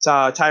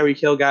 Tyreek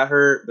Hill got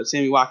hurt, but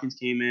Sammy Watkins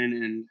came in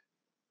and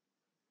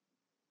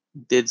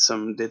did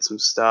some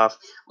stuff.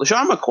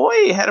 LaShawn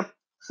McCoy had a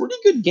pretty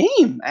good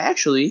game,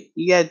 actually.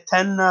 He had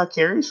 10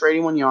 carries for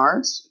 81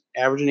 yards,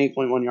 averaging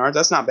 8.1 yards.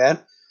 That's not bad.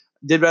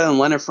 Did better than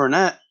Leonard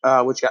Fournette,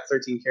 which got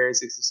 13 carries,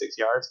 66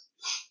 yards.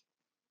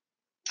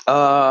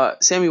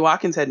 Sammy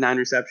Watkins had 9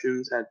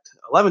 receptions, had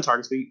 11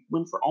 targets, but he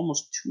went for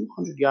almost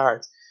 200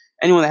 yards.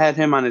 Anyone that had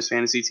him on his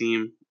fantasy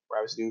team were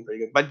obviously doing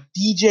pretty good. But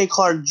DJ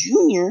Clark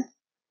Jr.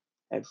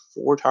 had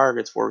 4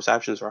 targets, 4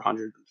 receptions for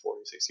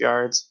 146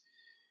 yards.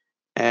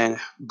 And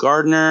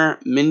Gardner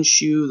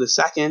Minshew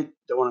II,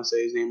 don't want to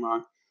say his name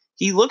wrong.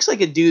 He looks like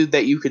a dude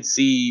that you could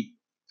see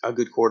a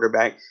good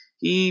quarterback.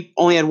 He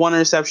only had 1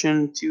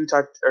 interception, 2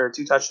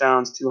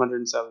 touchdowns,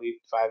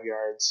 275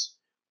 yards.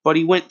 But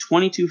he went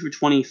 22 for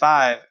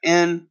 25.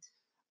 And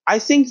I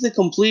think the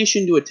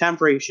completion to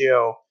attempt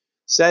ratio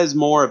says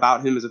more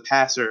about him as a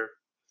passer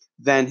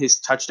than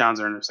his touchdowns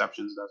or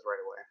interceptions does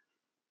right away.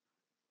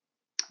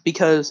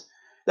 Because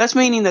that's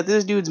meaning that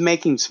this dude's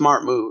making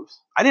smart moves.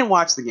 I didn't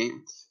watch the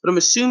game, but I'm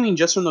assuming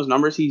just from those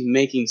numbers, he's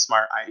making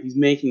smart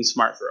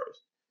throws,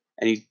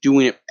 and he's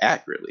doing it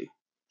accurately.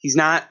 He's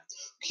not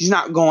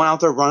going out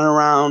there running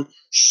around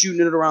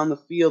shooting it around the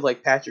field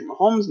like Patrick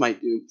Mahomes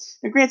might do.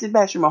 And granted,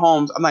 Patrick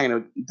Mahomes, I'm not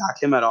going to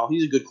dock him at all.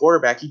 He's a good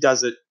quarterback. He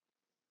does it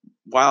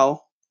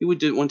well. He would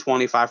do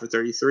 125 for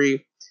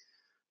 33,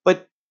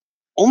 but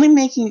only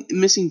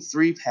missing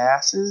 3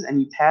 passes, and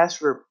he passed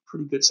for a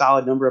pretty good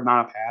solid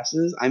amount of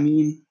passes. I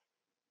mean.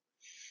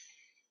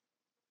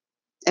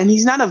 And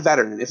he's not a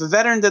veteran. If a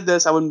veteran did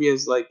this, I wouldn't be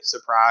as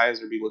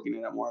surprised or be looking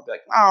at it more. I'd be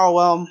like, oh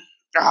well,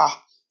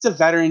 it's a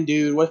veteran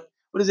dude. What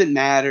does it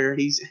matter?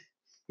 He's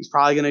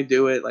probably gonna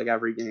do it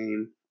every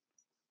game,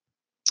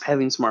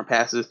 having smart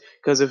passes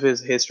because of his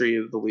history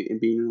of the league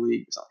and being in the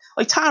league. So,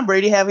 like Tom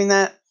Brady having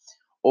that,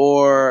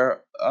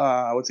 or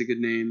what's a good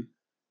name?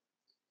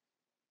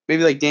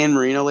 Maybe like Dan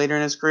Marino later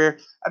in his career.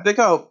 I'd be like,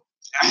 oh,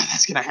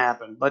 that's gonna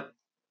happen. But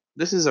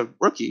this is a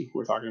rookie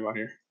we're talking about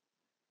here.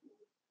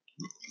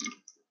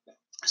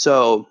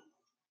 So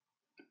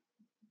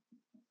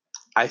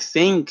I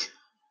think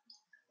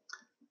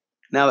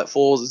now that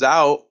Foles is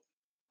out,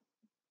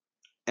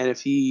 and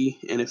if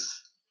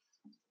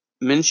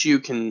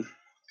Minshew can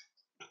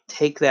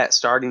take that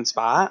starting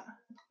spot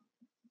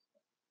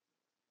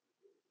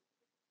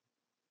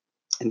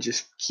and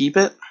just keep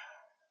it,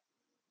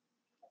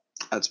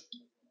 he's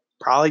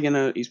probably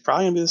gonna be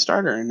the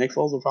starter, and Nick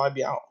Foles will probably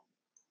be out.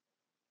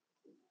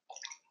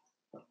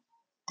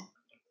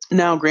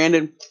 Now,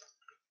 granted,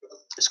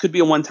 this could be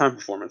a one-time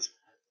performance.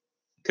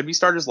 Could be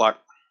starter's luck.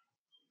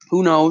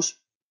 Who knows?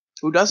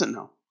 Who doesn't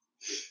know?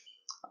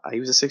 He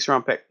was a 6th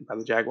round pick by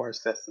the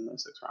Jaguars, 5th in the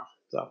 6th round.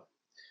 So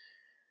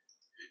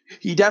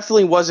he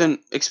definitely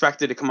wasn't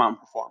expected to come out and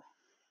perform.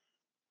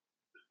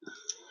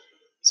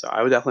 So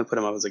I would definitely put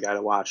him up as a guy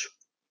to watch.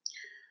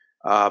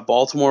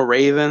 Baltimore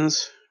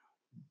Ravens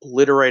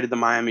obliterated the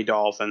Miami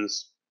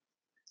Dolphins.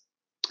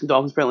 The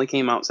Dolphins apparently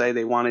came out and say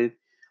a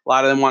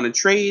lot of them wanted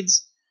trade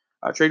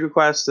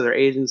requests to their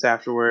agents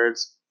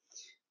afterwards.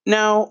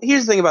 Now,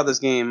 here's the thing about this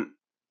game,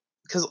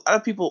 because a lot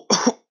of people,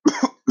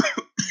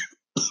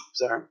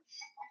 sorry,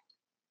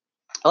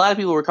 a lot of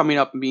people were coming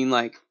up and being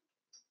like,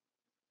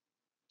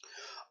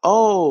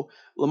 "Oh,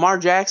 Lamar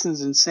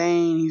Jackson's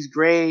insane. He's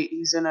great.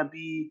 He's gonna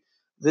be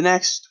the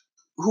next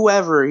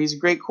whoever. He's a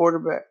great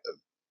quarterback.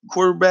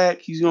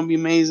 He's gonna be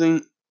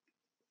amazing.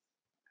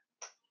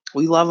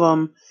 We love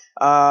him.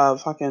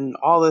 Fucking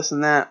all this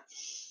and that."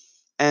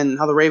 And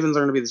how the Ravens are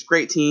going to be this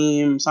great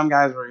team. Some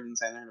guys were even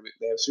saying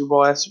they have Super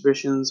Bowl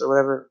aspirations or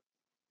whatever.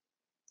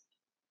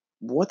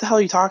 What the hell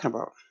are you talking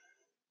about?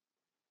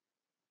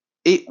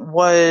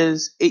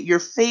 You're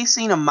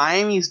facing a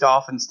Miami's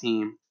Dolphins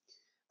team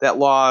that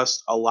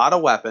lost a lot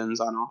of weapons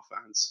on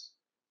offense.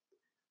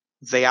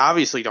 They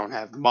obviously don't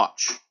have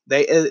much.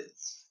 The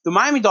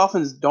Miami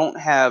Dolphins don't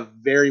have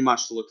very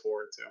much to look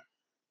forward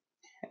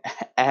to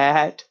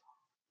at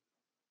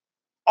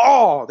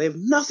all. They have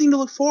nothing to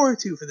look forward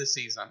to for this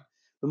season.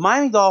 The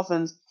Miami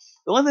Dolphins,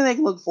 the only thing they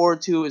can look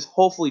forward to is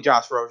hopefully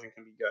Josh Rosen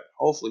can be good.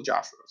 Hopefully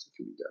Josh Rosen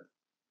can be good.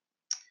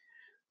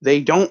 They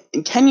don't.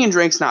 And Kenyon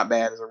Drake's not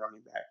bad as a running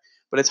back,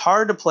 but it's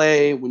hard to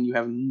play when you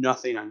have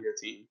nothing on your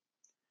team.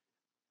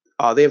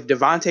 They have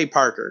Devontae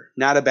Parker,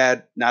 not a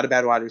bad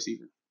wide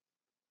receiver.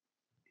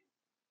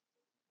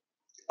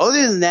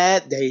 Other than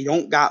that, they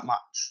don't got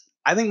much.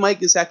 I think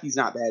Mike Gesicki's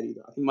not bad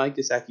either. I think Mike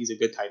Gesicki's a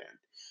good tight end.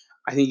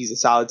 I think he's a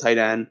solid tight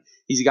end.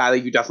 He's a guy that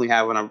you definitely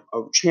have on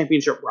a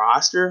championship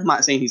roster. I'm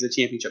not saying he's a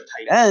championship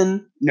tight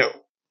end. No.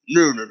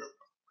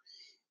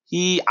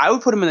 I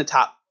would put him in the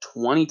top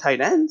 20 tight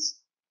ends,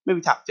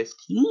 maybe top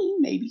 15,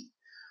 maybe.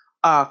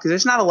 Because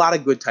there's not a lot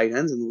of good tight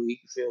ends in the league,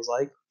 it feels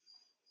like.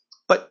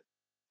 But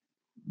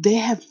they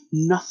have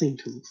nothing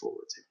to look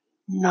forward to.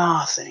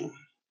 Nothing.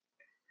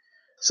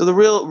 So the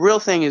real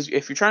thing is,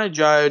 if you're trying to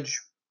judge,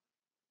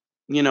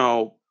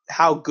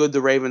 how good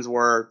the Ravens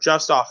were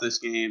just off this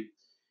game,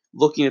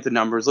 looking at the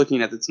numbers,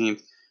 looking at the team,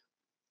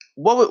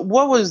 what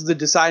was the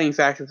deciding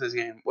factor for this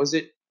game? Was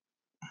it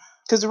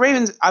because the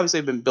Ravens obviously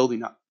have been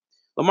building up?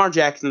 Lamar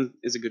Jackson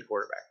is a good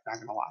quarterback, not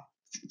going to lie.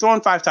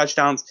 Throwing 5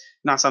 touchdowns,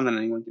 not something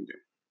anyone can do.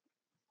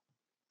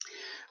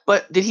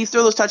 But did he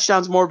throw those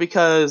touchdowns more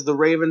because the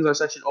Ravens are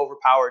such an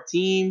overpowered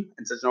team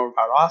and such an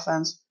overpowered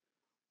offense?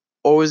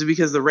 Or was it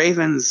because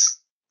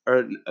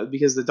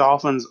because the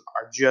Dolphins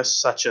are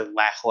just such a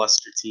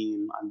lackluster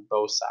team on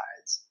both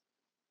sides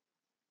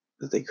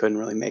that they couldn't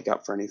really make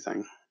up for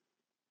anything?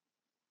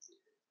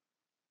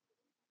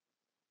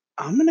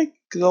 I'm going to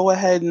go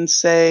ahead and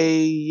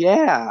say,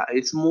 yeah,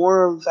 it's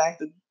more of the fact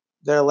that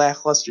they're a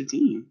lackluster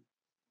team.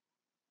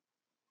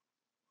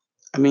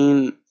 I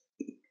mean,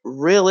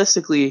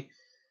 realistically,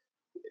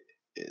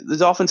 the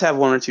Dolphins have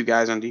 1 or 2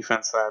 guys on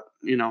defense that,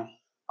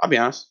 I'll be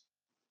honest,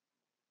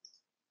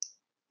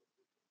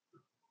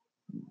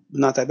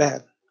 not that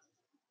bad.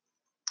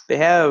 They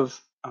have,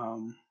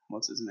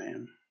 what's his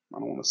name? I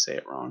don't want to say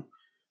it wrong.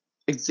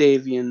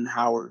 Xavier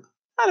Howard.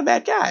 Not a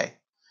bad guy.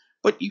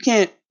 But you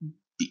can't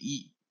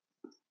be,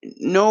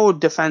 no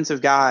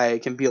defensive guy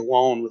can be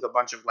alone with a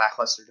bunch of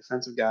lackluster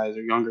defensive guys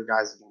or younger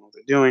guys that don't know what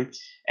they're doing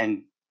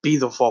and be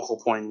the focal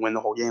point and win the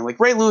whole game. Like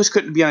Ray Lewis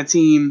couldn't be on a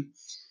team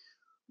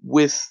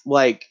with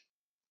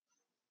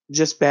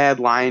just bad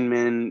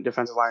linemen,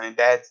 defensive linemen,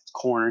 bad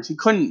corners. He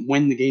couldn't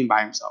win the game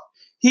by himself.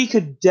 He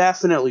could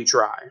definitely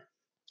try.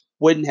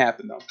 Wouldn't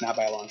happen though, not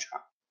by a long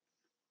shot.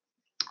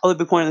 Other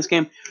big point in this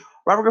game,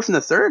 Robert Griffin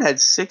III had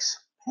 6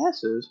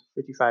 passes,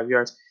 55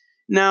 yards.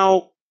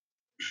 Now,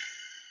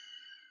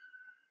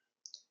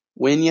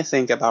 when you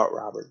think about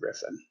Robert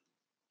Griffin,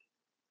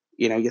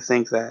 you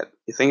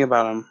think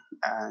about him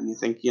and you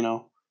think,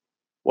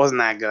 wasn't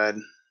that good.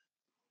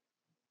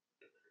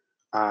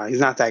 He's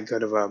not that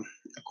good of a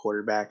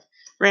quarterback.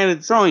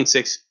 Granted, throwing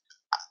 6,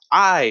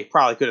 I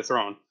probably could have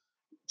thrown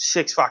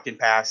 6 fucking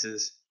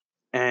passes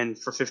and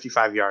for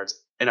 55 yards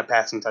and a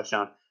passing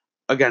touchdown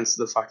against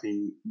the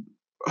fucking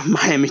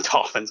Miami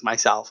Dolphins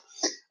myself.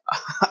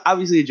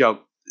 Obviously a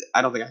joke.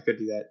 I don't think I could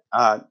do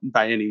that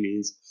by any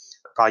means.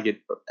 I'd probably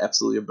get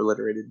absolutely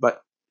obliterated.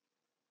 But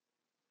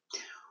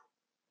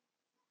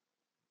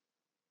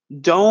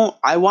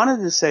I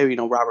wanted to say,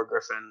 Robert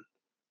Griffin,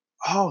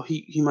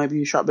 he might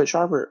be a bit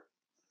sharper.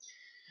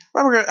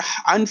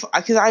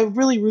 Because I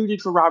really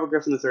rooted for Robert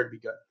Griffin III to be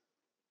good.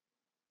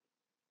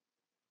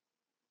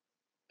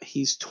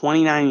 He's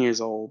 29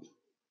 years old.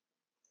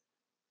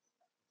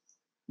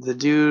 The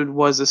dude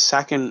was a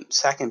second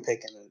pick in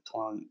the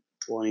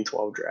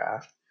 2012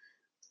 draft.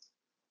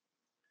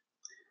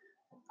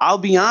 I'll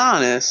be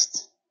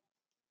honest,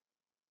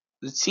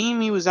 the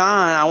team he was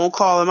on, I won't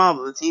call him out,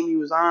 but the team he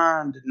was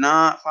on did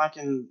not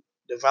fucking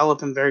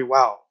develop him very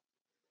well.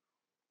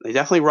 They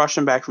definitely rushed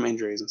him back from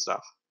injuries and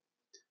stuff.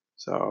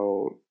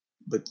 So,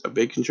 but a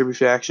big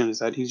contributing action is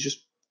that he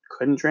just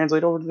couldn't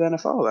translate over to the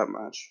NFL that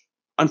much.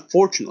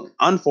 Unfortunately.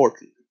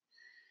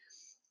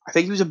 I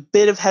think he was a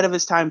bit ahead of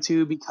his time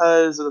too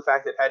because of the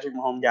fact that Patrick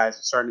Mahomes guys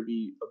are starting to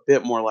be a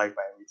bit more liked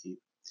by every team.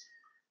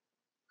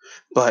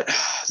 But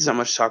there's not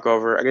much to talk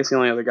over. I guess the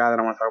only other guy that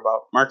I want to talk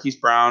about, Marquise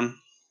Brown.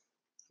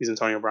 He's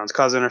Antonio Brown's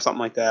cousin or something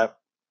like that.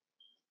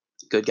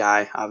 Good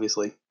guy,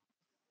 obviously.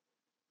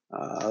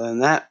 Other than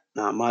that,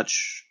 not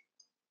much.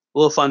 A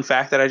little fun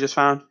fact that I just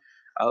found.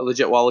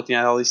 legit while looking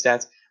at all these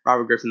stats.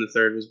 Robert Griffin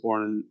III was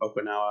born in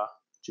Okinawa,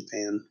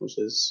 Japan, which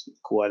is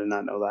cool. I did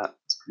not know that.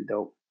 It's pretty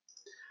dope.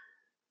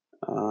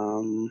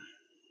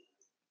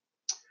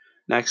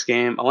 Next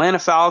game, Atlanta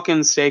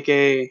Falcons take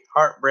a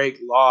heartbreak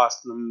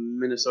loss to the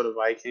Minnesota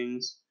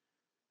Vikings.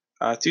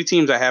 Two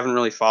teams I haven't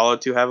really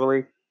followed too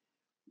heavily,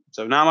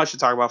 so not much to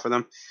talk about for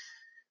them.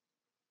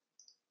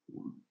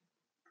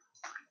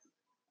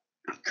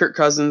 Kirk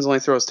Cousins only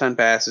throws 10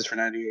 passes for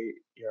 98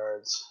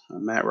 yards.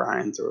 Matt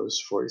Ryan throws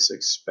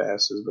 46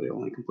 passes, but he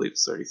only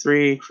completes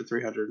 33 for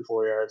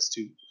 304 yards,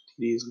 2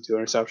 TDs and 2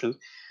 interceptions.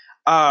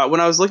 When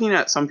I was looking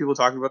at some people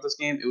talking about this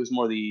game, it was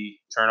more the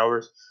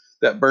turnovers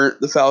that burnt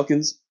the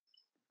Falcons.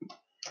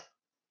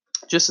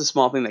 Just a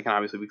small thing that can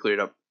obviously be cleared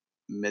up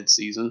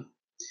mid-season.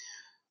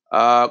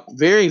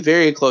 Very,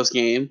 very close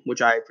game,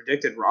 which I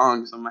predicted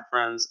wrong to some of my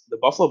friends. The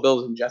Buffalo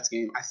Bills and Jets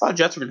game. I thought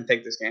Jets were going to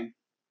take this game.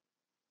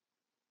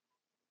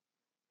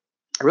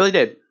 I really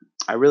did.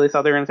 I really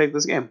thought they were going to take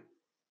this game.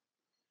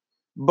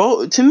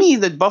 To me,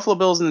 the Buffalo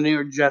Bills and the New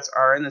York Jets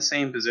are in the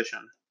same position.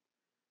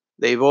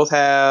 They both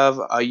have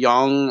a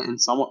young and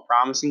somewhat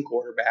promising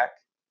quarterback.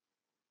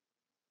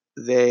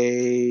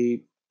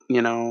 They,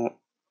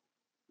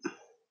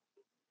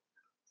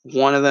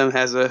 one of them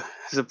has a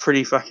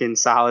pretty fucking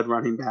solid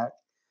running back.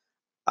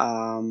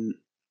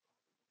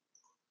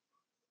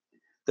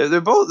 They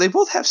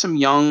both have some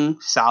young,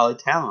 solid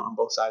talent on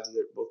both sides of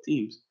both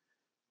teams.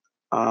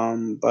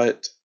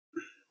 But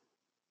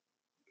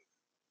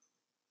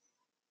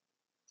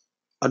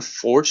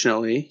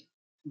unfortunately,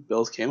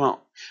 Bills came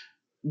out.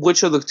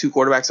 Which of the two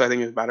quarterbacks I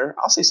think is better?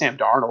 I'll say Sam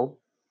Darnold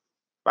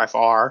by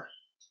far.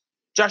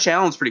 Josh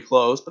Allen's pretty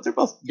close, but they're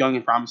both young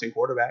and promising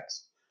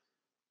quarterbacks.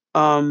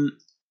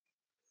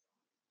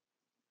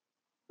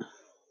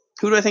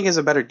 Who do I think has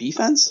a better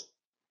defense?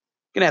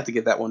 Gonna have to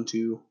give that one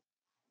to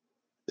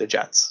the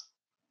Jets.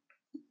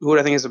 Who do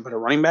I think is a better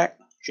running back?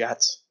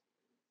 Jets.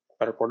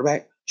 Better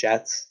quarterback?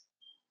 Jets.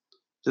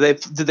 Did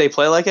they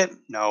play like it?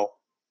 No.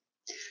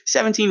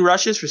 17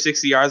 rushes for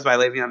 60 yards by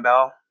Le'Veon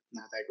Bell.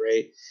 Not that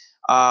great.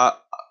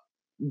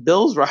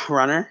 Bills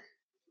runner.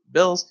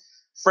 Bills.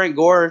 Frank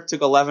Gore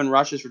took 11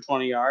 rushes for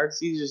 20 yards.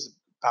 He's just a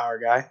power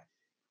guy.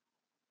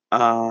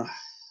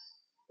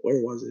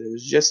 Where was it? It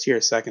was just here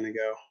a second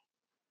ago.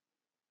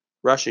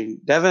 Rushing.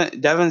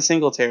 Devin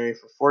Singletary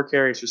for 4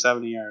 carries for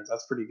 70 yards.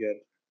 That's pretty good.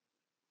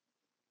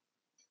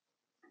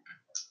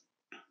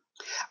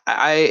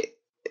 I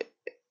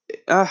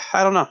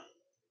don't know.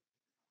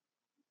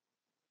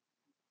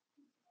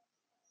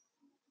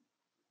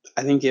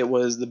 I think it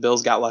was the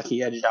Bills got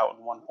lucky, edged out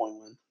in 1-point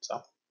win.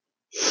 So,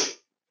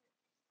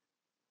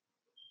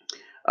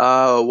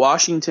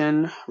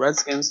 Washington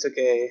Redskins took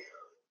a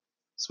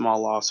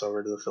small loss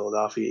over to the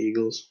Philadelphia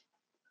Eagles.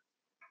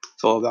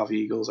 Philadelphia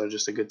Eagles are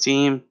just a good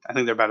team. I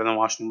think they're better than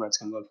Washington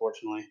Redskins,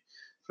 unfortunately,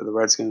 for the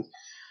Redskins.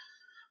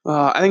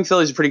 I think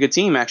Philly's a pretty good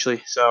team,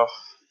 actually, so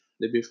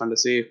they'd be fun to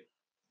see.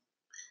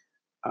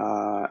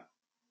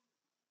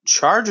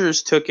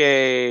 Chargers took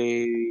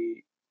a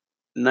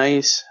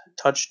nice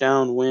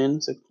touchdown win,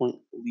 6-point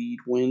lead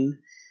win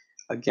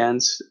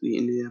against the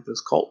Indianapolis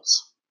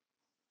Colts.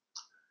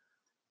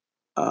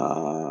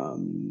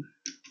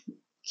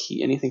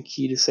 Anything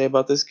key to say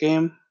about this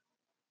game?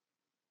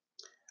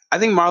 I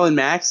think Marlon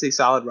Mack's a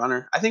solid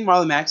runner. I think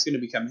Marlon Mack's going to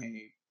become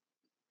a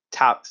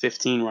top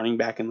 15 running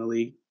back in the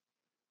league,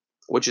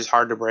 which is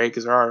hard to break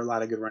because there are a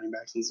lot of good running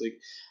backs in this league.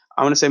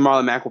 I want to say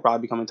Marlon Mack will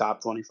probably become a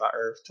top 25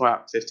 or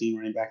top 15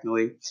 running back in the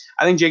league.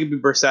 I think Jacoby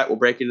Brissett will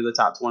break into the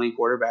top 20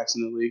 quarterbacks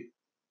in the league.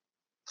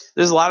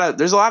 There's a lot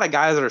of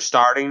guys that are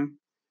starting.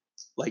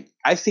 Like,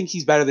 I think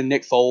he's better than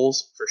Nick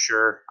Foles for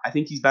sure. I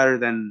think he's better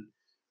than.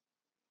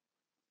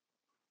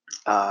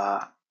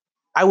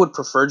 I would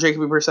prefer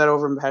Jacoby Brissett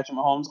over Patrick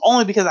Mahomes,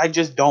 only because I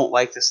just don't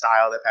like the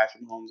style that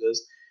Patrick Mahomes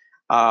is.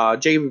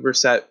 Jacoby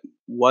Brissett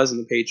was in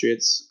the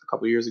Patriots a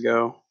couple years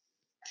ago.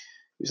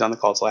 He was on the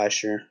Colts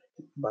last year,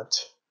 but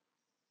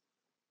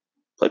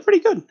played pretty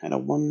good. Had a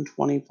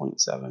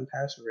 120.7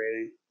 passer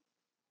rating.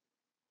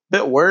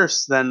 Bit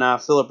worse than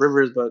Phillip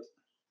Rivers, but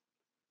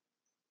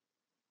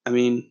I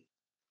mean,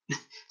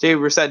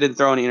 Jacoby Brissett didn't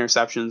throw any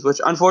interceptions, which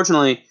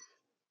unfortunately,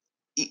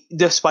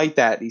 despite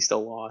that, he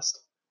still lost.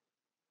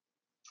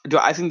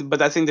 I think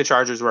the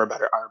Chargers are a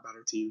better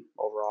team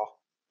overall.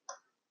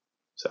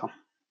 So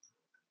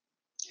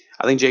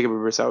I think Jacoby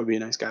Brissett would be a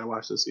nice guy to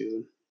watch this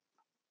season.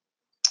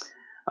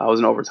 It was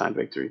an overtime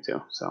victory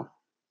too, so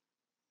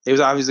it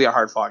was obviously a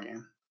hard-fought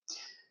game.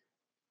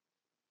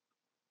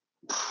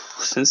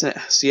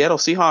 Seattle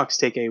Seahawks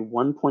take a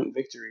 1-point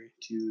victory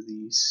to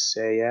the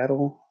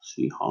Seattle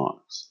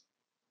Seahawks.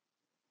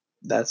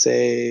 That's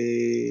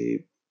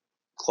a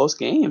close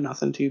game,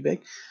 nothing too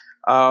big.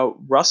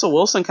 Russell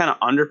Wilson kind of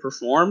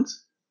underperformed.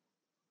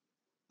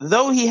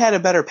 Though he had a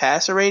better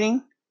passer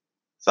rating,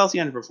 felt he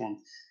underperformed.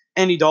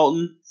 Andy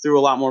Dalton threw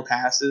a lot more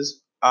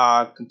passes,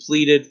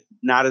 completed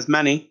not as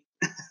many,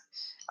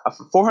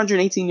 for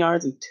 418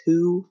 yards and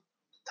 2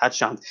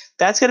 touchdowns.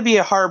 That's going to be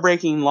a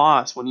heartbreaking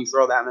loss when you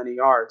throw that many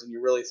yards and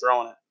you're really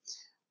throwing it.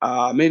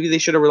 Maybe they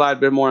should have relied a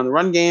bit more on the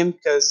run game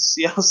because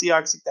Seattle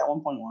Seahawks took that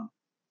 1.1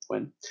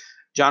 win.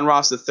 John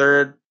Ross the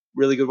third,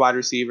 really good wide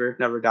receiver.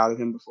 Never doubted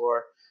him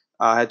before.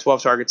 Had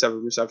 12 targets,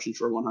 7 receptions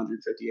for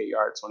 158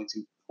 yards,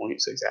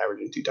 22.6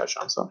 average, and 2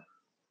 touchdowns. So,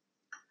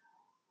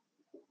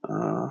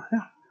 yeah.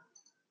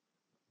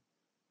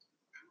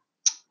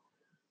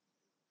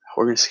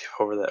 We're gonna skip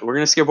over that. We're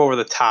gonna skip over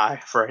the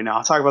tie for right now.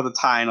 I'll talk about the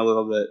tie in a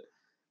little bit.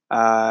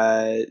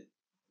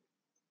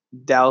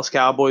 Dallas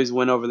Cowboys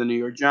win over the New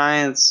York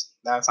Giants.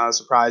 That's not a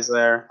surprise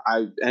there.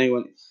 A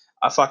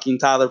fucking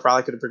Tyler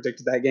probably could have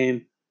predicted that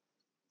game.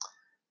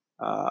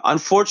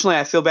 Unfortunately,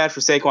 I feel bad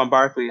for Saquon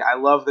Barkley. I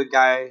love the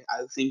guy.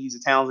 I think he's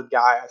a talented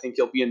guy. I think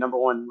he'll be a number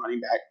 1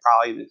 running back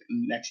probably in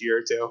the next year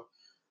or two.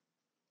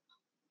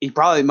 He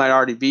probably might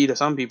already be to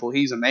some people.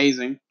 He's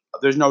amazing.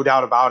 There's no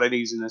doubt about it.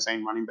 He's an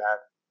insane running back.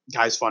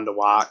 Guy's fun to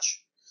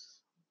watch.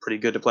 Pretty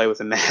good to play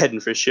with in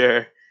Madden for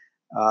sure.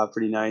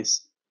 Pretty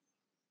nice.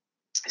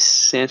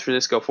 San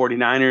Francisco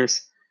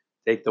 49ers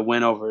take the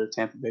win over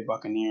Tampa Bay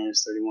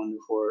Buccaneers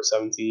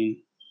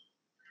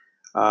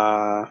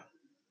 31-17.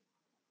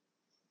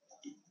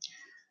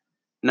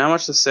 Not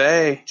much to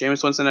say.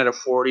 Jameis Winston had a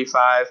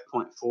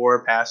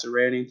 45.4 passer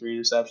rating, 3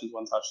 interceptions,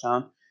 1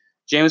 touchdown.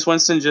 Jameis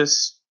Winston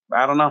just,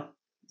 I don't know.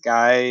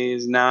 Guy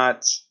is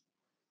not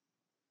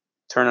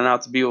turning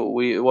out to be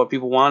what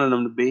people wanted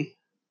him to be.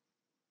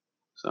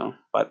 So,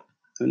 but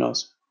who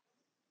knows?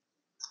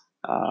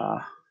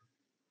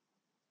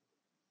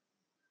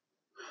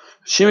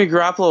 Jimmy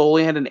Garoppolo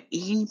only had an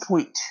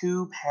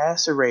 80.2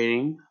 passer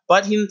rating,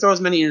 but he didn't throw as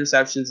many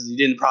interceptions as he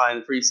did probably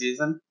in the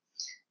preseason.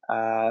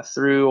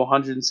 Threw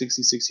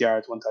 166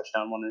 yards, 1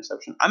 touchdown, 1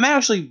 interception. I'm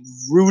actually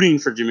rooting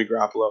for Jimmy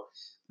Garoppolo.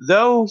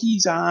 Though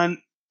he's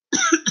on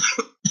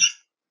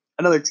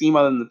another team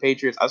other than the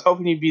Patriots, I was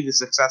hoping he'd be the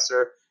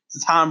successor to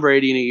Tom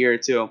Brady in a year or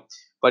two.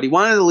 But he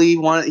wanted to leave.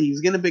 He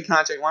was getting a big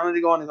contract. Wanted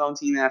to go on his own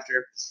team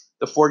after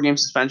the 4-game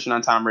suspension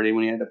on Tom Brady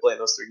when he had to play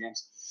those 3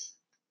 games.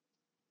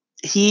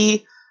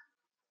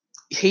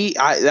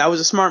 That was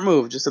a smart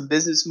move, just a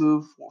business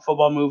move,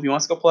 football move. He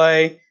wants to go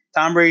play.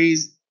 Tom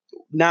Brady's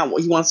not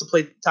what he wants to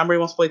play. Tom Brady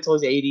wants to play till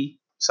he's 80.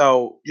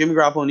 So Jimmy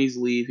Garoppolo needs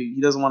to leave.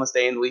 He doesn't want to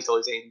stay in the league till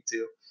he's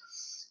 82.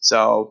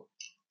 So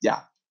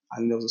yeah, I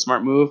think that was a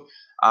smart move.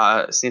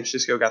 San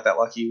Francisco got that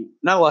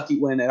not a lucky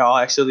win at all,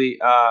 actually.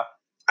 I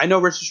know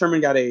Richard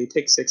Sherman got a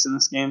pick 6 in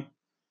this game.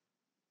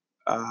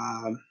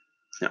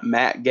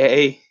 Matt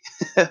Gay,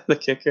 the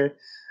kicker,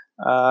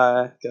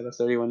 got a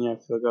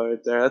 31-yard field goal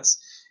right there. That's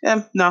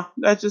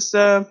just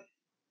 49ers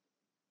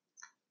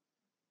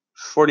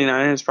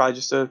probably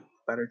just a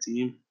better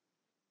team.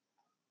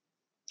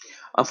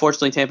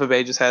 Unfortunately, Tampa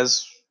Bay just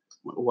has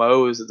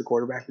woes at the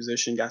quarterback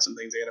position. Got some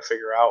things they got to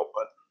figure out,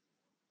 but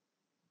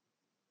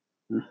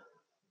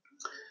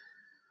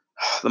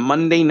the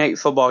Monday Night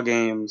Football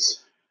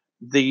games,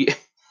 the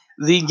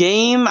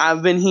game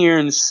I've been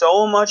hearing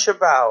so much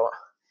about,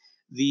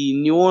 the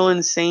New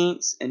Orleans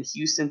Saints and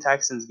Houston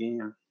Texans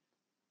game.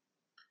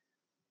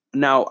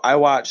 Now, I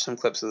watched some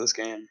clips of this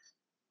game,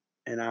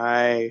 and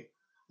I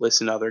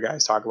listened to other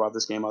guys talk about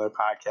this game, other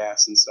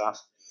podcasts and stuff.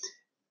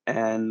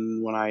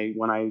 And when I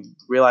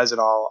realized it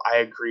all, I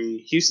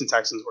agree. Houston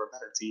Texans were a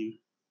better team.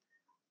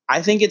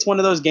 I think it's one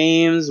of those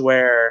games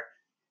where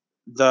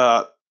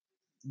the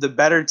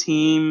better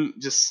team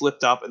just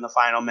slipped up in the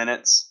final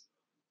minutes,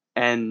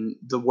 and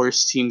the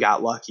worst team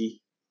got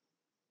lucky.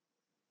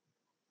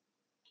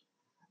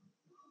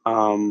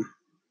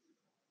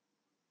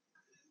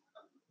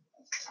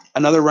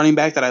 Another running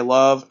back that I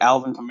love,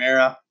 Alvin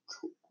Kamara,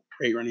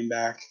 great running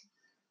back.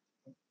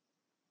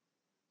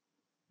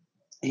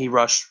 He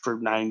rushed for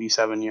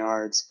 97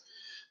 yards.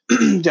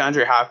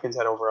 DeAndre Hopkins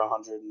had over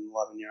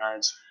 111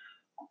 yards.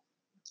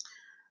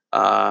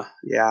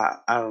 Yeah,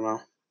 I don't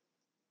know.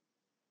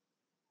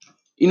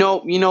 You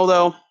know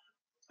though,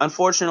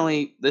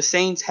 unfortunately, the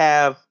Saints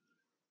have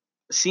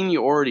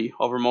seniority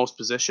over most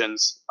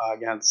positions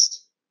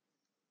against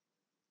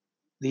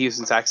the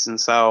Houston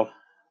Texans. So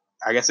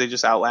I guess they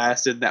just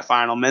outlasted that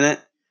final minute,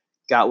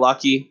 got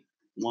lucky,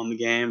 won the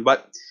game.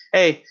 But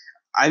hey,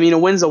 I mean, a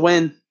win's a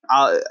win.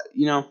 A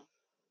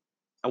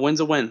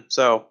win's a win.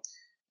 So,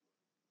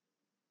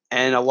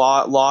 and a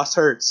loss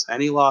hurts.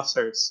 Any loss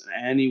hurts.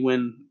 Any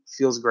win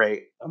feels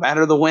great. No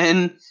matter the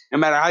win, no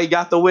matter how you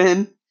got the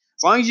win,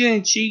 as long as you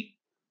didn't cheat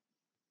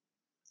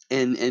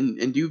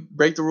and you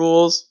break the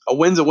rules, a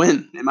win's a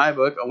win. In my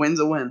book, a win's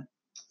a win.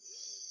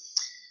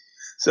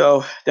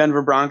 So,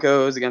 Denver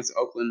Broncos against the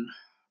Oakland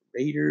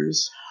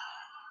Raiders.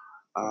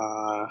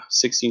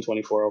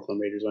 16-24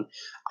 Oakland Raiders win.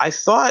 I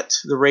thought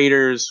the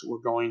Raiders were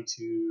going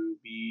to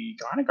be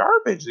kind of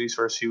garbage these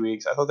first few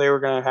weeks. I thought they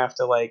were going to have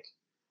to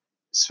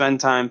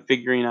spend time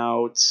figuring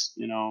out,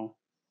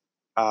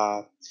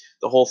 the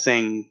whole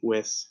thing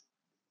with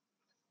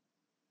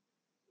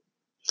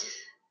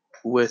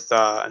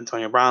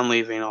Antonio Brown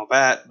leaving and all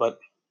that. But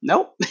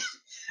nope.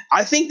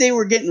 I think they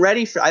were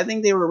ready for him to leave. I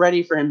think they were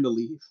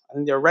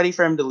ready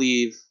for him to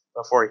leave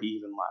before he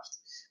even left,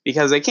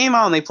 because they came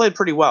out and they played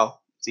pretty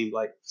well. It seemed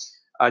like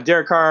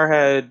Derek Carr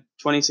had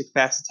 26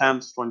 pass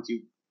attempts,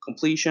 22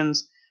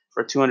 completions.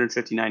 for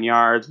 259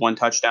 yards, 1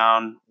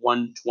 touchdown,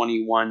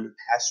 121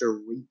 passer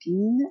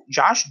rating.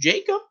 Josh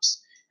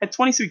Jacobs had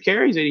 23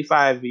 carries,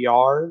 85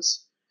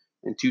 yards,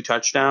 and 2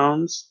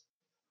 touchdowns.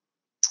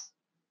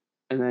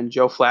 And then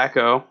Joe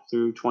Flacco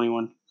threw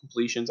 21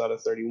 completions out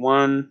of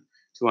 31,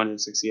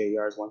 268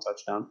 yards, 1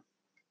 touchdown.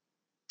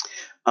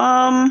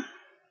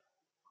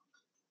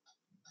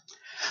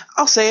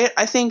 I'll say it.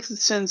 I think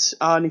since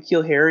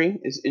N'Keal Harry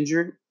is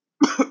injured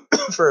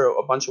for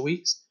a bunch of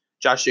weeks,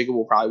 Josh Jacobs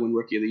will probably win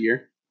Rookie of the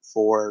Year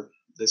for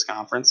this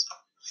conference.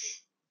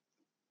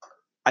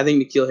 I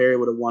think N'Keal Harry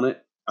would have won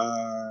it.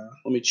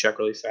 Let me check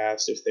really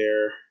fast if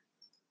they're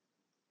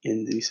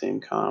in the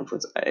same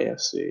conference,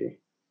 AFC.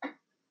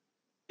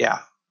 Yeah.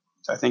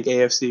 So I think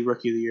AFC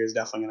Rookie of the Year is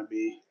definitely going to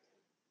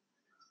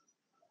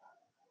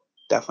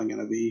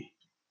be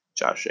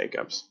Josh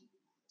Jacobs.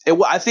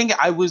 I think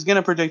I was going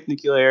to predict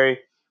N'Keal Harry,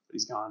 but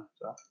he's gone.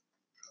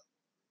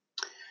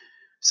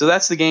 So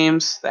that's the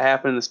games that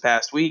happened this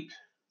past week.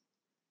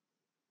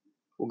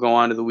 We'll go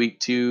on to the week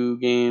 2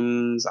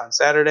 games on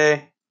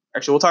Saturday.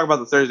 Actually, we'll talk about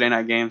the Thursday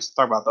night games.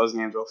 Talk about those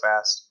games real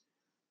fast.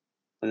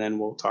 And then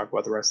we'll talk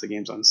about the rest of the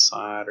games on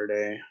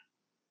Saturday.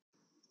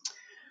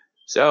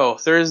 So,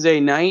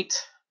 Thursday night,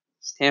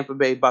 Tampa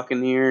Bay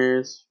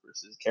Buccaneers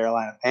versus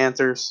Carolina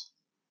Panthers.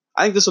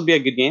 I think this will be a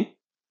good game.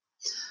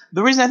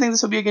 The reason I think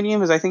this will be a good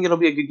game is I think it'll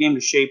be a good game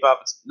to shape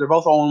up. They're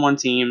both 0-1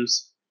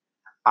 teams.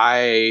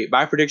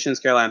 My prediction is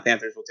Carolina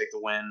Panthers will take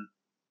the win.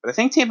 But I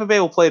think Tampa Bay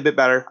will play a bit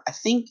better. I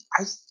think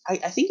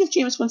if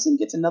Jameis Winston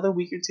gets another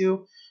week or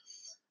two,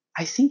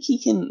 I think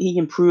he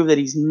can prove that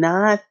he's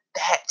not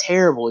that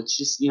terrible. It's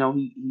just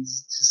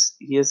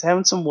he is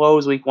having some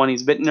woes week 1.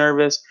 He's a bit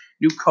nervous.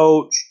 New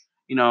coach.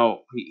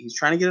 He's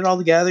trying to get it all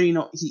together.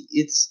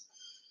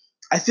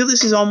 I feel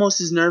this is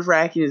almost as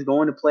nerve-wracking as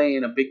going to play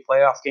in a big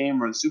playoff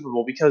game or the Super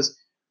Bowl because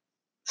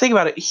think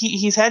about it.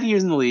 He's had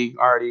years in the league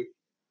already.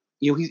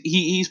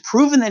 He's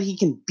proven that he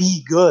can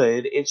be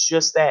good. It's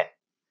just that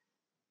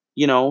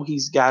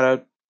he's got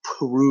to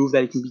prove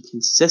that he can be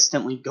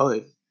consistently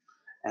good.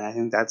 And I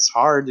think that's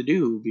hard to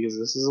do because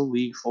this is a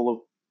league full of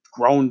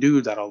grown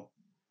dudes that'll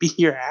beat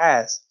your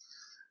ass.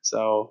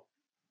 So,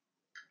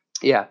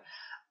 yeah.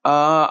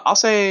 I'll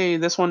say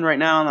this one right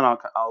now, and then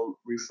I'll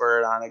refer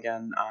it on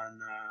again on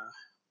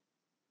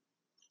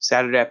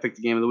Saturday. I picked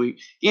the game of the week.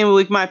 Game of the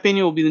week, in my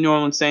opinion, will be the New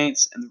Orleans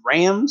Saints and the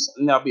Rams,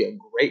 and that'll be a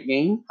great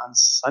game on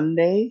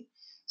Sunday,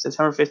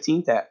 September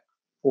 15th at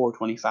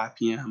 4:25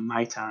 p.m.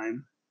 my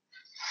time,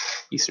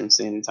 Eastern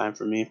Standard Time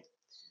for me.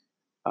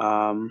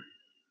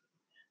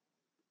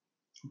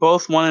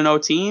 Both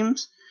 1-0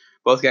 teams.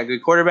 Both got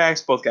good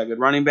quarterbacks. Both got good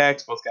running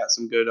backs. Both got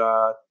some good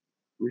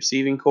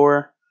receiving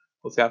core.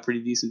 Both got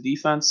pretty decent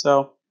defense.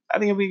 So I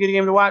think it'll be a good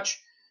game to watch.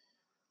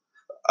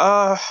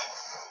 Oh,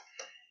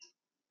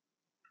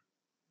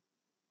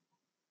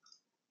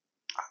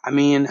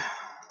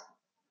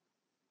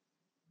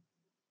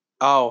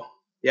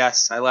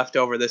 yes, I left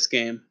over this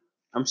game.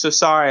 I'm so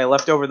sorry. I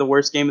left over the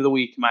worst game of the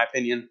week, in my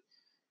opinion.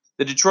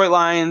 The Detroit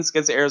Lions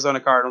against the Arizona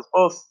Cardinals.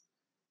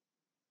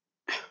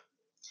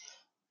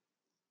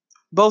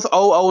 Both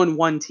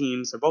 0-1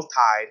 teams. They're both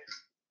tied.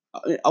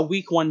 A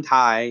week 1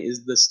 tie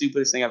is the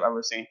stupidest thing I've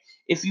ever seen.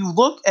 If you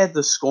look at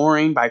the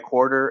scoring by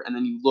quarter and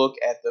then you look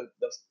at the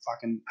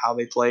fucking how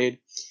they played,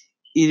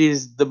 it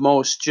is the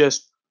most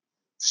just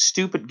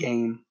stupid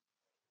game.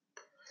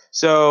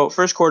 So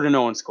first quarter,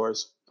 no one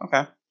scores.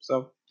 Okay,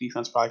 so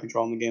defense probably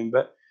controlling the game a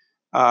bit.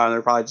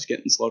 They're probably just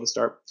getting slow to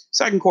start.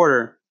 Second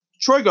quarter,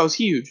 Detroit goes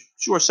huge.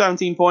 Scores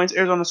 17 points.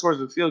 Arizona scores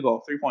with a field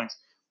goal, 3 points.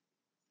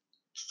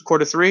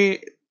 Quarter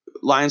 3,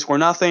 Lions score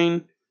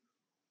nothing.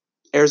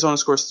 Arizona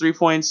scores 3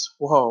 points.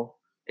 Whoa.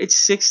 It's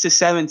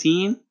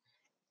 6-17.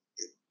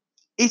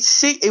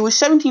 It was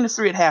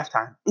 17-3 at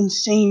halftime.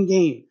 Insane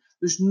game.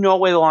 There's no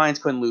way the Lions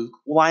couldn't lose.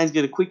 Lions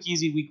get a quick,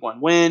 easy week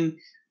 1 win.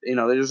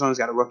 Arizona's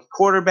got a rookie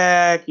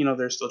quarterback.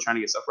 They're still trying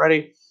to get stuff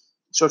ready.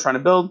 Still trying to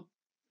build.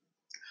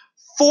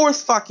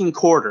 Fourth fucking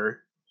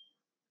quarter.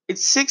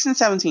 It's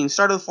 6-17.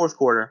 Start of the fourth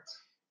quarter.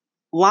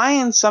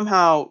 Lions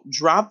somehow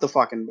drop the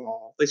fucking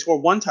ball. They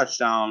score 1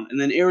 touchdown, and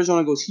then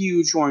Arizona goes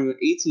huge, scoring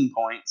 18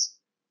 points.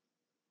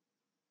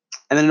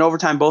 And then in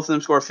overtime, both of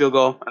them score a field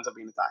goal. Ends up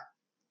being a tie.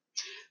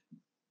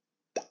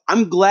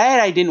 I'm glad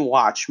I didn't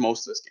watch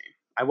most of this game.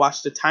 I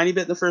watched a tiny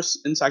bit in the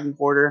first and second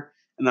quarter,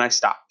 and then I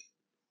stopped.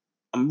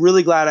 I'm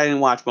really glad I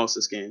didn't watch most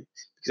of this game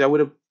because I would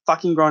have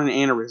fucking grown an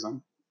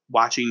aneurysm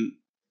watching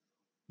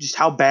just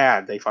how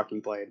bad they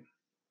fucking played.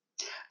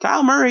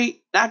 Kyle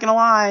Murray, not gonna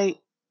lie,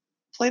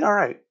 played all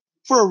right.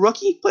 For a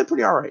rookie, played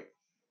pretty all right.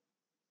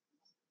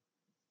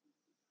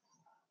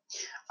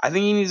 I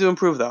think he needs to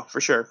improve though,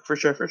 for sure.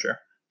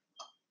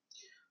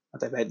 Not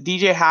that bad.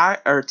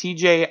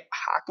 TJ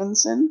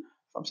Hawkinson.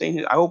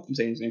 I hope I'm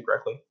saying his name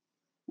correctly.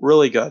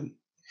 Really good.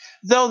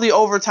 Though the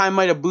overtime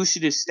might have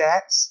boosted his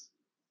stats.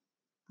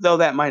 Though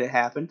that might have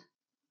happened.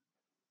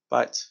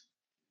 But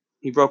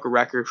he broke a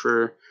record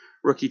for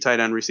rookie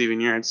tight end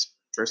receiving yards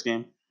first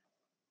game.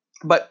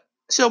 But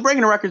still,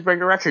 breaking a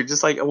record,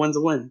 just like a win's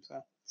a win. So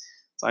as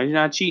long as you're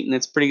not cheating,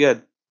 it's pretty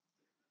good.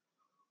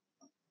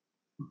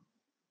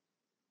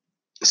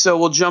 So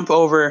we'll jump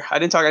over. I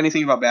didn't talk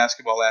anything about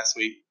basketball last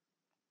week.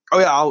 Oh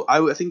yeah,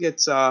 I think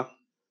it's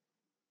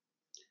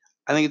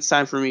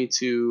time for me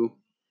to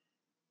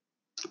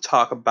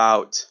talk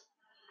about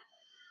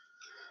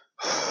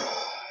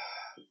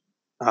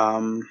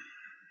um,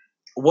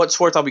 what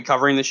sports I'll be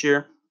covering this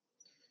year.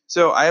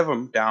 So I have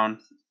them down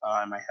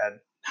in my head.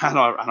 I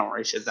don't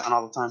write shit down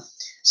all the time.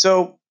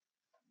 So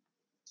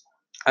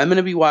I'm going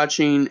to be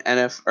watching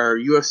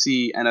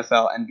UFC,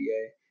 NFL,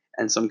 NBA,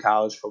 and some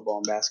college football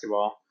and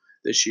basketball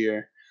this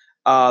year.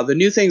 The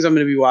new things I'm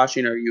going to be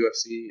watching are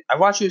UFC. I've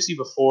watched UFC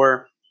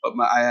before, but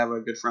I have a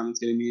good friend that's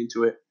getting me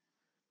into it.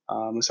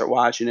 I'm gonna start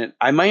watching it.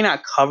 I might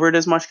not cover it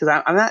as much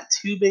because I'm not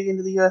too big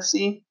into the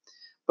UFC,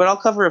 but I'll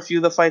cover a few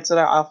of the fights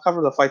I'll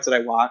cover the fights that I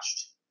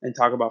watched and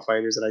talk about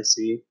fighters that I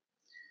see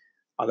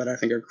that I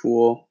think are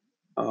cool.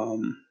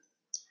 Um,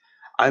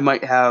 I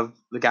might have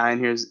the guy in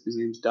here. His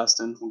name's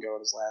Dustin. We'll go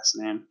with his last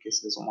name in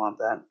case he doesn't want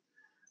that.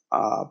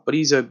 But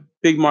he's a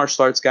big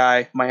martial arts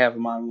guy. Might have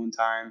him on one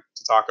time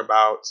to talk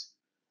about.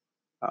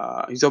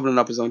 He's opening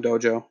up his own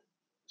dojo,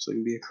 so he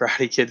can be a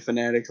Karate Kid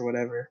fanatic or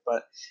whatever.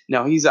 But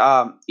no, he's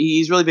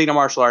really big into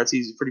martial arts.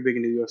 He's pretty big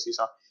into the UFC,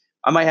 so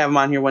I might have him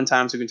on here one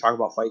time so we can talk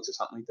about fights or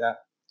something like that.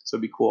 So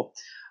it'd be cool.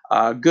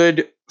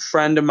 Good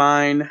friend of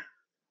mine,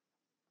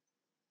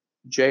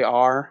 Jr.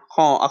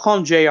 I'll call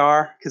him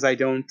Jr. because I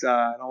don't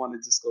want to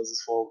disclose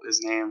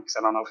his name because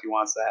I don't know if he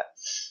wants that,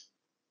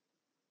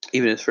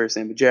 even his first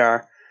name, but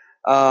Jr.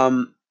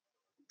 Um,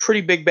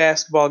 Pretty big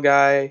basketball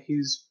guy.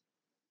 He's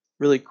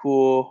really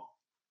cool,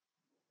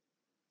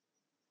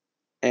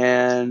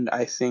 and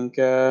I think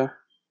it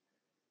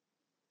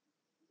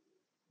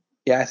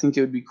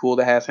would be cool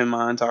to have him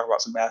on, talk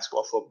about some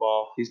basketball,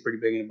 football. He's pretty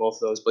big into both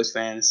of those. Plays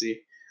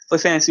fantasy.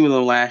 Played fantasy with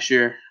him last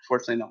year.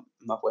 Fortunately, no,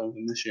 I'm not playing with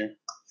him this year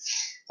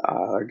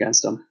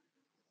against him.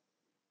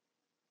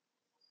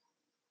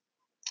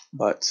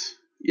 But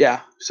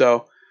yeah,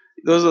 so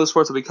those are the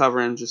sports I'll be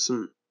covering. Just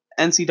some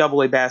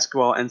NCAA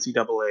basketball,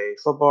 NCAA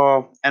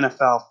football,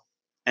 NFL,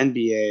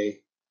 NBA,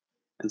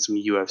 and some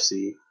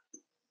UFC.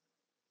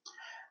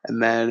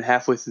 And then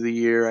halfway through the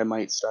year, I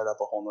might start up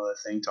a whole other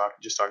thing,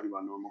 talking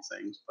about normal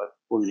things. But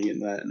we're gonna get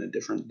into that in a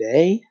different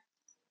day.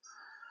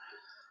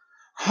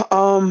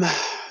 Um,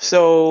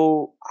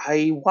 so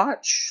I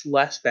watch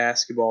less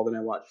basketball than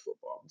I watch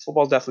football.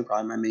 Football's definitely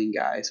probably my main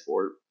guy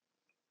sport.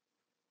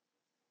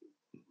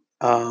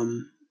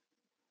 Um,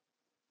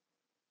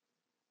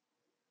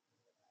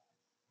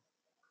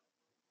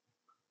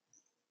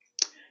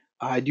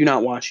 I do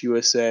not watch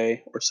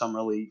USA or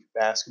Summer League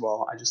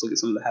basketball. I just look at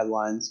some of the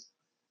headlines.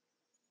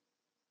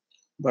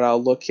 But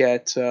I'll look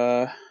at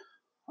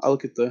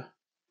the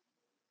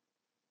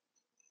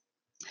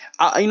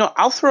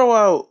I'll throw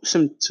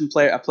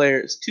out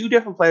players, two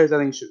different players I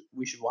think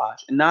we should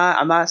watch. And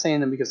I'm not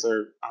saying them because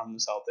they're on the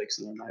Celtics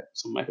and they're not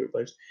some of my favorite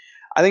players.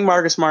 I think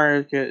Marcus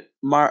Smart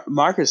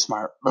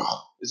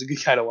is a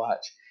good guy to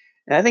watch.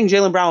 And I think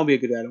Jaylen Brown will be a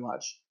good guy to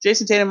watch.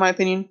 Jason Tatum, in my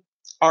opinion,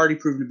 already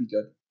proven to be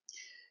good.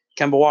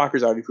 Kemba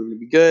Walker's already proven to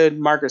be good.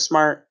 Marcus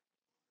Smart,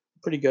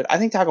 pretty good. I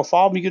think Taco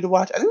Fall will be good to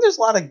watch. I think there's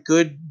a lot of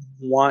good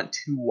want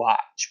to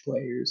watch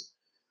players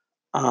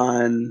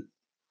on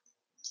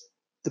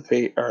the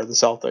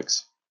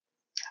Celtics.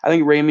 I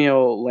think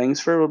Romeo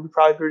Langsford will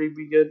probably pretty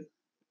be good.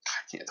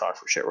 I can't talk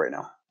for shit right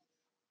now.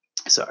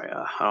 Sorry, I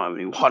don't have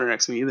any water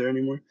next to me either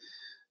anymore.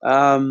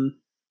 Um,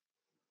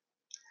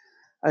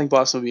 I think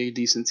Boston will be a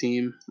decent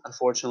team.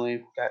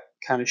 Unfortunately, got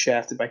kind of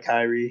shafted by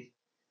Kyrie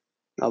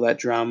and all that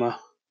drama.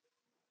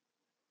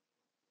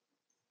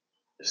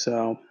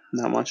 So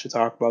not much to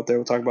talk about there.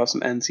 We'll talk about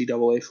some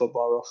NCAA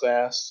football real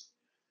fast.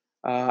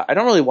 I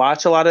don't really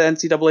watch a lot of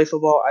NCAA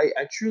football.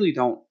 I truly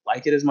don't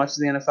like it as much as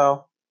the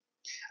NFL.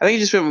 I think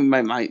it just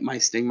my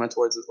stigma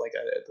towards it, like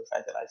the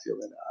fact that I feel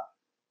that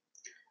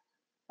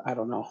I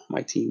don't know,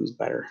 my team is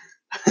better.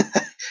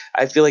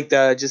 I feel like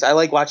I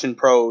like watching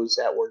pros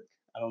at work.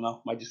 I don't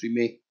know, might just be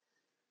me.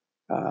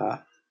 Uh,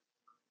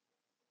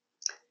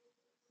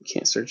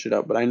 can't search it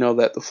up, but I know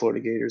that the Florida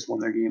Gators won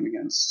their game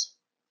against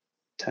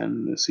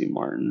Tennessee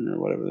Martin or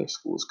whatever their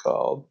school's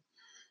called.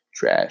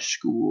 Trash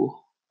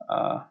school.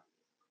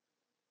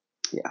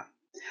 Yeah,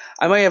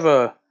 I might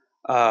have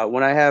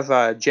when I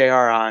have Jr.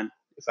 on,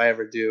 if I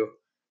ever do,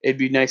 it'd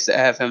be nice to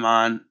have him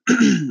on.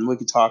 We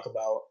could talk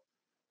about.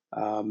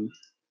 Um,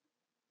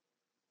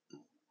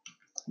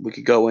 we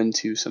could go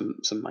into some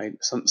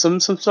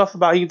stuff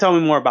about. You can tell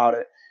me more about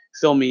it.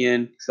 Fill me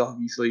in. Fill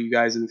you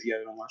guys in if you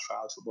don't watch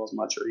college football as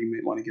much, or you may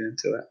want to get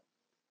into it.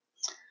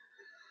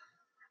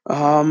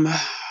 Um,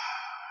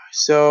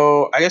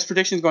 so I guess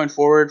predictions going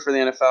forward for the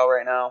NFL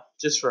right now.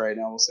 Just for right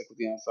now, we'll stick with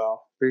the NFL.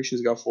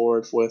 Predictions go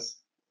forward with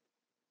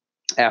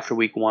after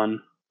week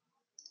one.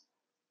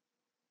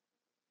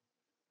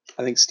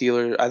 I think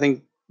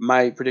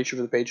my prediction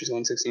for the Patriots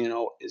going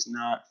 16-0 is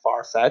not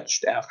far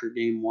fetched after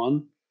game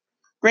one.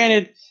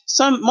 Granted,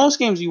 most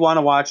games you want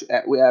to watch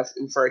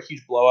for a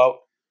huge blowout.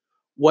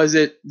 Was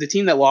it the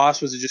team that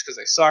lost? Was it just because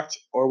they sucked,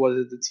 or was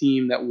it the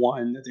team that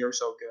won that they were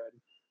so good?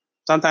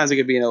 Sometimes it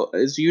could be.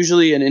 It's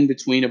usually an in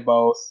between of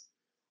both.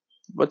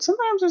 But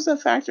sometimes there's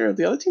that factor of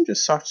the other team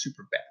just sucked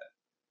super bad,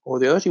 or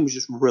the other team was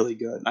just really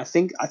good. And I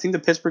think the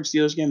Pittsburgh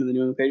Steelers game and the New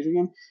England Patriots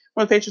game,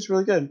 well, the Patriots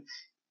really good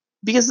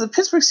because the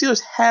Pittsburgh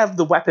Steelers have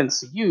the weapons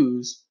to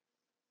use.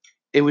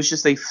 It was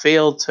just they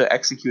failed to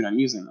execute on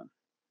using them,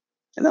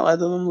 and that led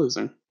to them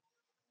losing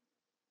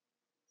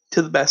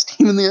to the best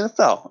team in the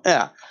NFL.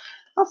 Yeah,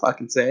 I'll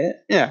fucking say it.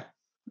 Yeah,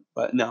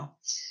 but no.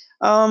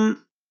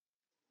 Um,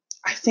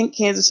 I think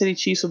Kansas City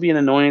Chiefs will be an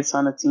annoyance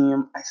on the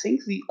team. I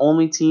think the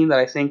only team that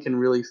I think can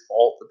really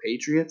fault the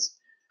Patriots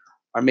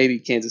are maybe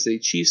Kansas City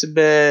Chiefs a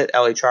bit.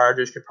 LA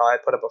Chargers could probably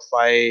put up a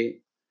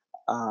fight.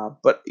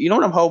 But you know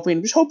what I'm hoping?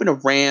 I'm just hoping a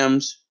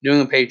Rams, New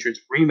England Patriots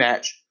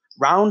rematch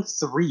round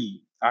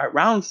 3. All right,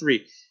 round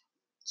 3.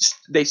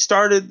 They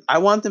started. I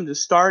want them to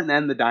start and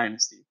end the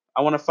dynasty.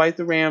 I want to fight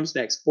the Rams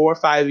next 4 or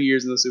 5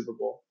 years in the Super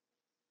Bowl,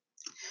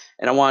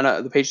 and I want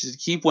the Patriots to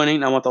keep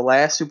winning. I want the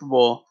last Super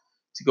Bowl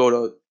to go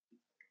to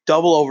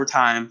double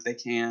overtime if they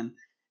can,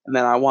 and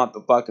then I want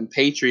the fucking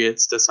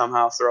Patriots to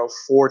somehow throw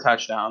 4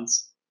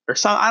 touchdowns or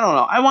some. I don't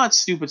know. I want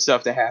stupid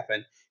stuff to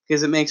happen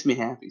because it makes me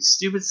happy.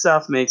 Stupid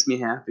stuff makes me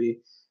happy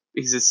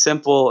because it's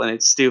simple and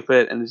it's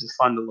stupid and it's just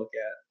fun to look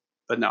at.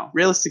 But no,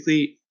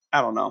 realistically,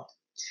 I don't know.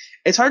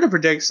 It's hard to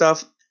predict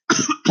stuff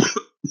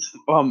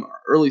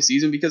early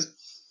season because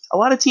a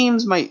lot of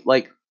teams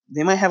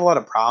they might have a lot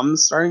of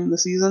problems starting the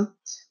season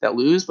that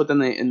lose, but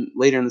then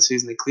later in the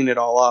season they clean it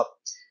all up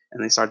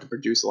and they start to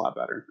produce a lot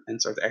better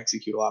and start to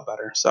execute a lot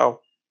better.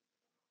 So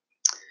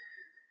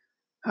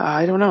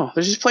I don't know.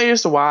 There's just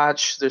players to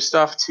watch. There's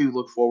stuff to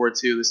look forward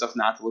to. There's stuff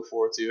not to look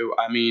forward to.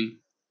 I mean,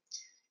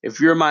 if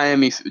you're a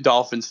Miami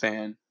Dolphins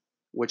fan,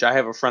 which I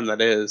have a friend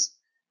that is,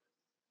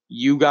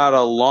 you got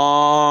a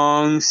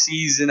long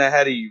season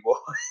ahead of you,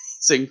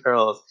 boys and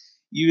girls.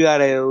 You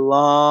got a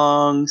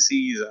long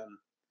season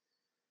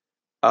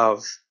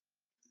of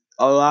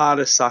a lot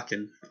of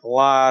sucking. A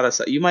lot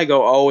of You might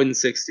go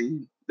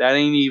 0-16. That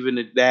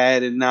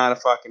is not a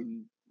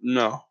fucking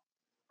no.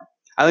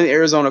 I think the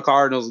Arizona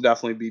Cardinals will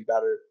definitely be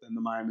better than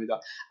the Miami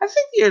Dolphins. I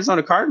think the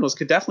Arizona Cardinals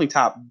could definitely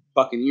top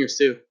Buccaneers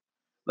too.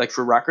 Like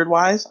for record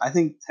wise, I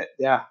think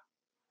yeah.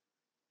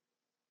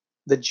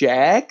 The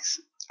Jags,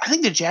 I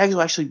think the Jags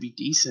will actually be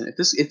decent.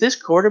 If this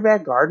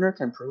quarterback Gardner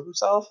can prove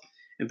himself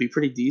and be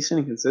pretty decent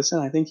and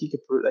consistent, I think they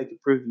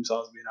could prove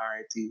themselves to be an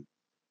alright team.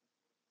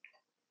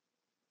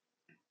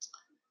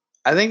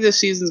 I think this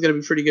season's going to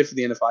be pretty good for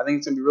the NFL. I think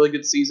it's going to be a really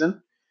good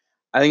season.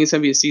 I think it's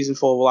going to be a season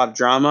full of a lot of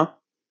drama.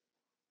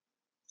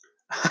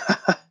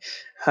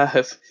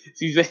 if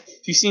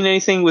you've seen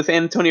anything with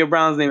Antonio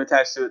Brown's name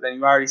attached to it, then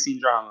you've already seen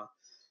drama.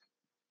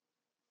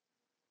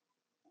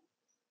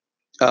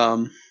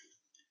 Um,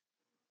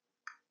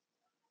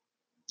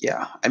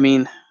 yeah, I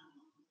mean,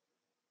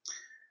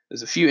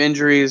 there's a few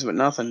injuries, but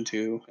nothing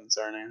too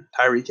concerning.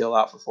 Tyreek Hill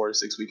out for 4 to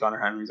 6 weeks. Hunter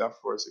Henry's out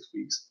for 4 to 6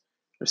 weeks.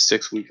 Or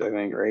 6 weeks, I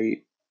think, or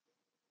 8.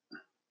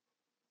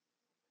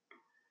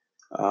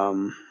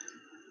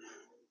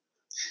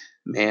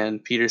 Man,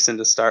 Peterson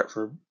to start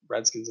for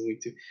Redskins in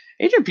week 2.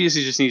 Adrian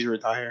Peterson just needs to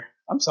retire.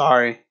 I'm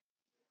sorry.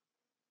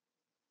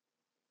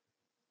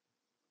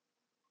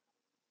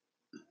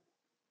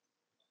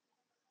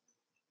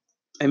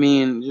 I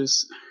mean,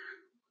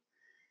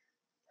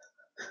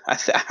 I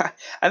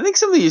think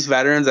some of these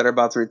veterans that are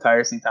about to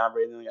retire see Tom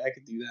Brady, like, I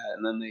could do that,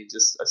 and then they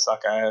just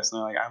suck ass, and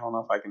they're like, I don't know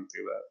if I can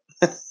do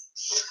that.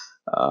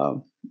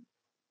 um,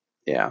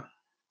 yeah,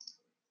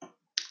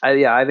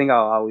 I think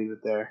I'll leave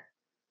it there.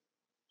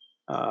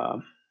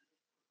 Um,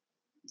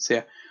 so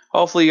yeah,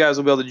 hopefully you guys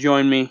will be able to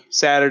join me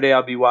Saturday.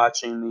 I'll be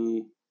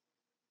watching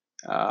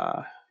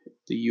the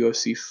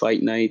UFC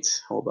Fight Night.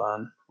 Hold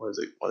on, what is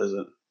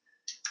it?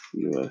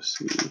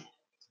 UFC.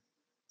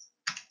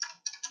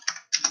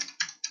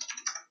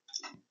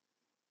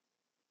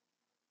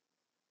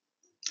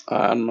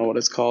 I don't know what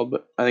it's called,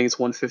 but I think it's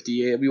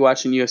 158. I'll be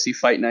watching UFC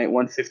Fight Night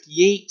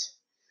 158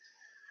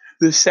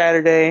 this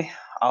Saturday.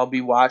 I'll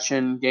be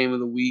watching Game of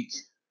the Week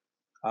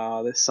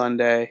this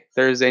Sunday.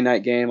 Thursday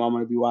night game, I'm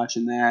going to be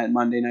watching that.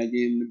 Monday night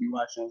game, I'm going to be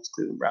watching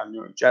Cleveland Browns, New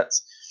York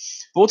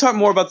Jets. But we'll talk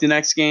more about the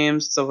next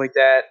games, stuff like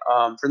that.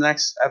 For the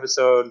next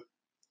episode,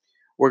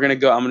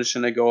 I'm just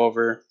going to go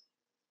over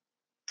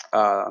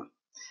uh,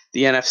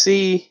 the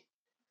NFC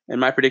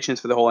and my predictions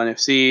for the whole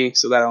NFC.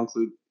 So that'll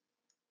include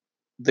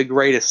the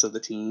greatest of the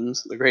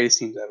teams, the greatest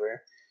teams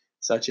ever,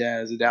 such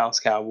as the Dallas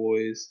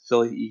Cowboys,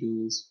 Philly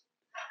Eagles,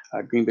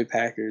 Green Bay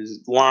Packers,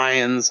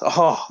 Lions.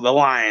 Oh, the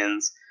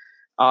Lions.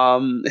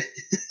 Um,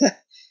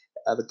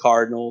 the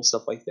Cardinals,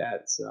 stuff like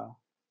that. So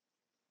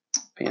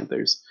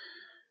Panthers,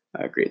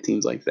 great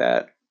teams like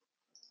that.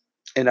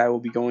 And I will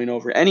be going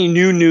over any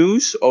new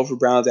news over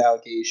Browns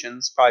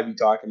allegations. Probably be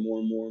talking more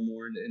and more and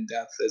more in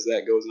depth as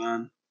that goes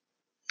on.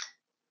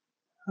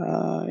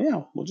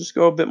 Yeah, we'll just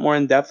go a bit more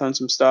in depth on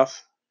some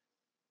stuff,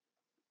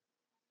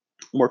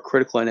 more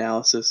critical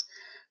analysis.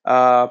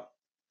 I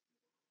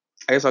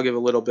guess I'll give a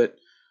little bit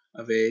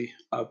of a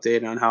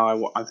update on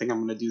how I think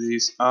I'm going to do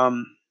these.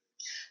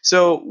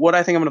 So what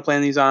I think I'm going to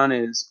plan these on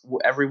is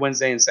every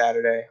Wednesday and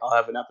Saturday I'll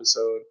have an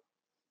episode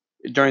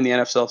during the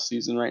NFL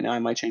season right now. I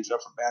might change it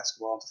up for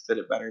basketball to fit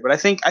it better. But I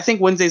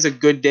think Wednesday's a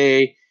good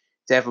day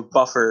to have a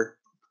buffer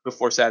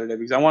before Saturday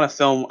because I want to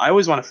film. I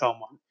always want to film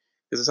one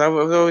because I've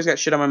always got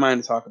shit on my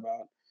mind to talk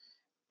about,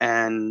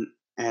 and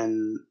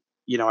and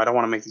I don't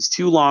want to make these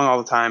too long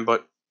all the time.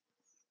 But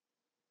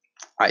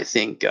I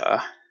think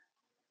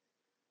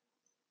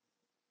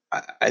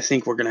I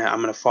think I'm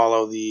gonna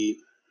follow the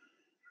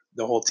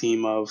whole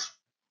team of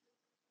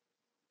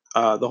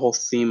the whole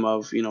theme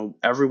of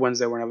every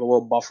Wednesday we're gonna have a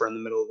little buffer in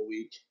the middle of the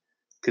week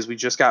because we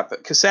just got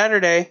because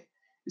Saturday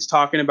is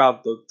talking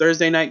about the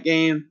Thursday night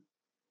game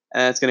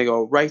and it's gonna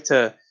go right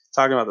to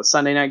talking about the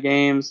Sunday night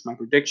games, my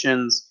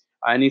predictions,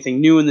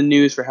 anything new in the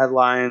news for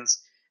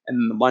headlines, and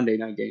then the Monday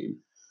night game.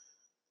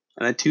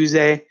 And then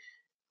Tuesday, I'm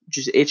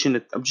just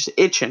itching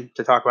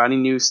to talk about any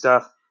new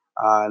stuff.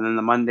 And then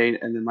Monday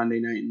night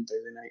and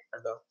Thursday night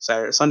or the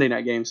Sunday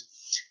night games.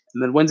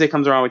 And then Wednesday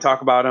comes around, we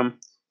talk about them,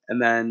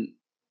 and then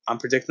I'm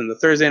predicting the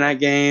Thursday night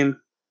game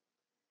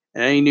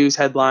and any news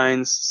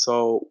headlines.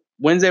 So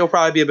Wednesday will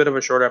probably be a bit of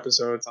a short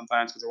episode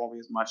sometimes because there won't be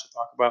as much to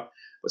talk about.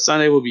 But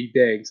Sunday will be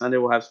big. Sunday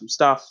we'll have some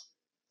stuff.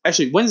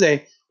 Actually,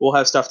 Wednesday we'll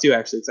have stuff too.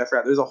 Actually, because I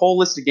forgot there's a whole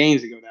list of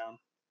games to go down.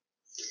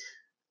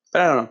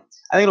 But I don't know.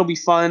 I think it'll be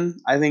fun.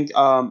 I think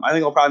I'll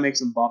probably make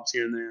some bumps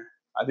here and there.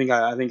 I think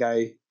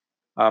I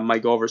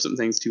might go over some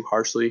things too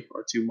harshly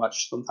or too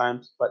much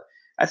sometimes, but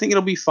I think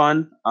it'll be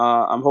fun.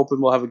 I'm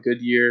hoping we'll have a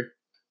good year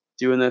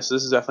doing this.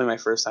 This is definitely my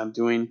first time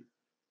doing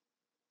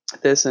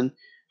this, and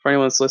for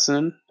anyone that's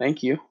listening,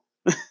 thank you,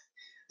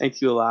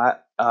 thank you a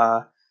lot.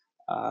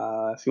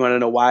 If you want to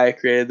know why I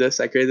created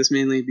this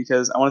mainly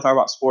because I want to talk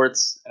about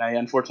sports, and I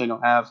unfortunately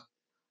don't have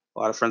a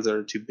lot of friends that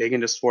are too big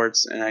into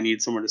sports, and I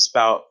need somewhere to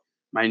spout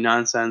my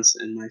nonsense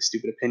and my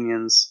stupid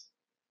opinions.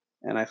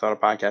 And I thought a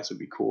podcast would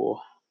be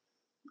cool.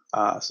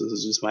 So this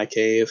is just my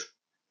cave.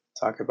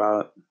 Talk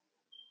about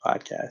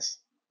podcasts.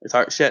 Or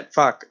talk shit.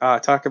 Fuck.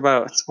 Talk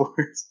about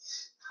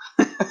sports.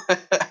 Yeah,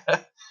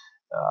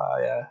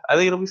 I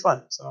think it'll be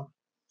fun. So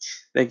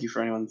thank you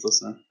for anyone that's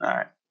listening. All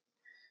right.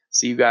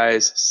 See you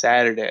guys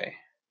Saturday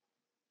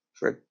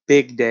for a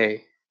big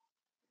day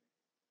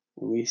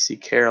when we see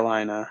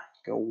Carolina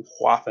go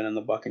whopping in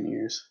the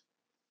Buccaneers.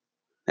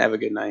 Have a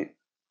good night.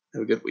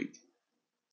 Have a good week.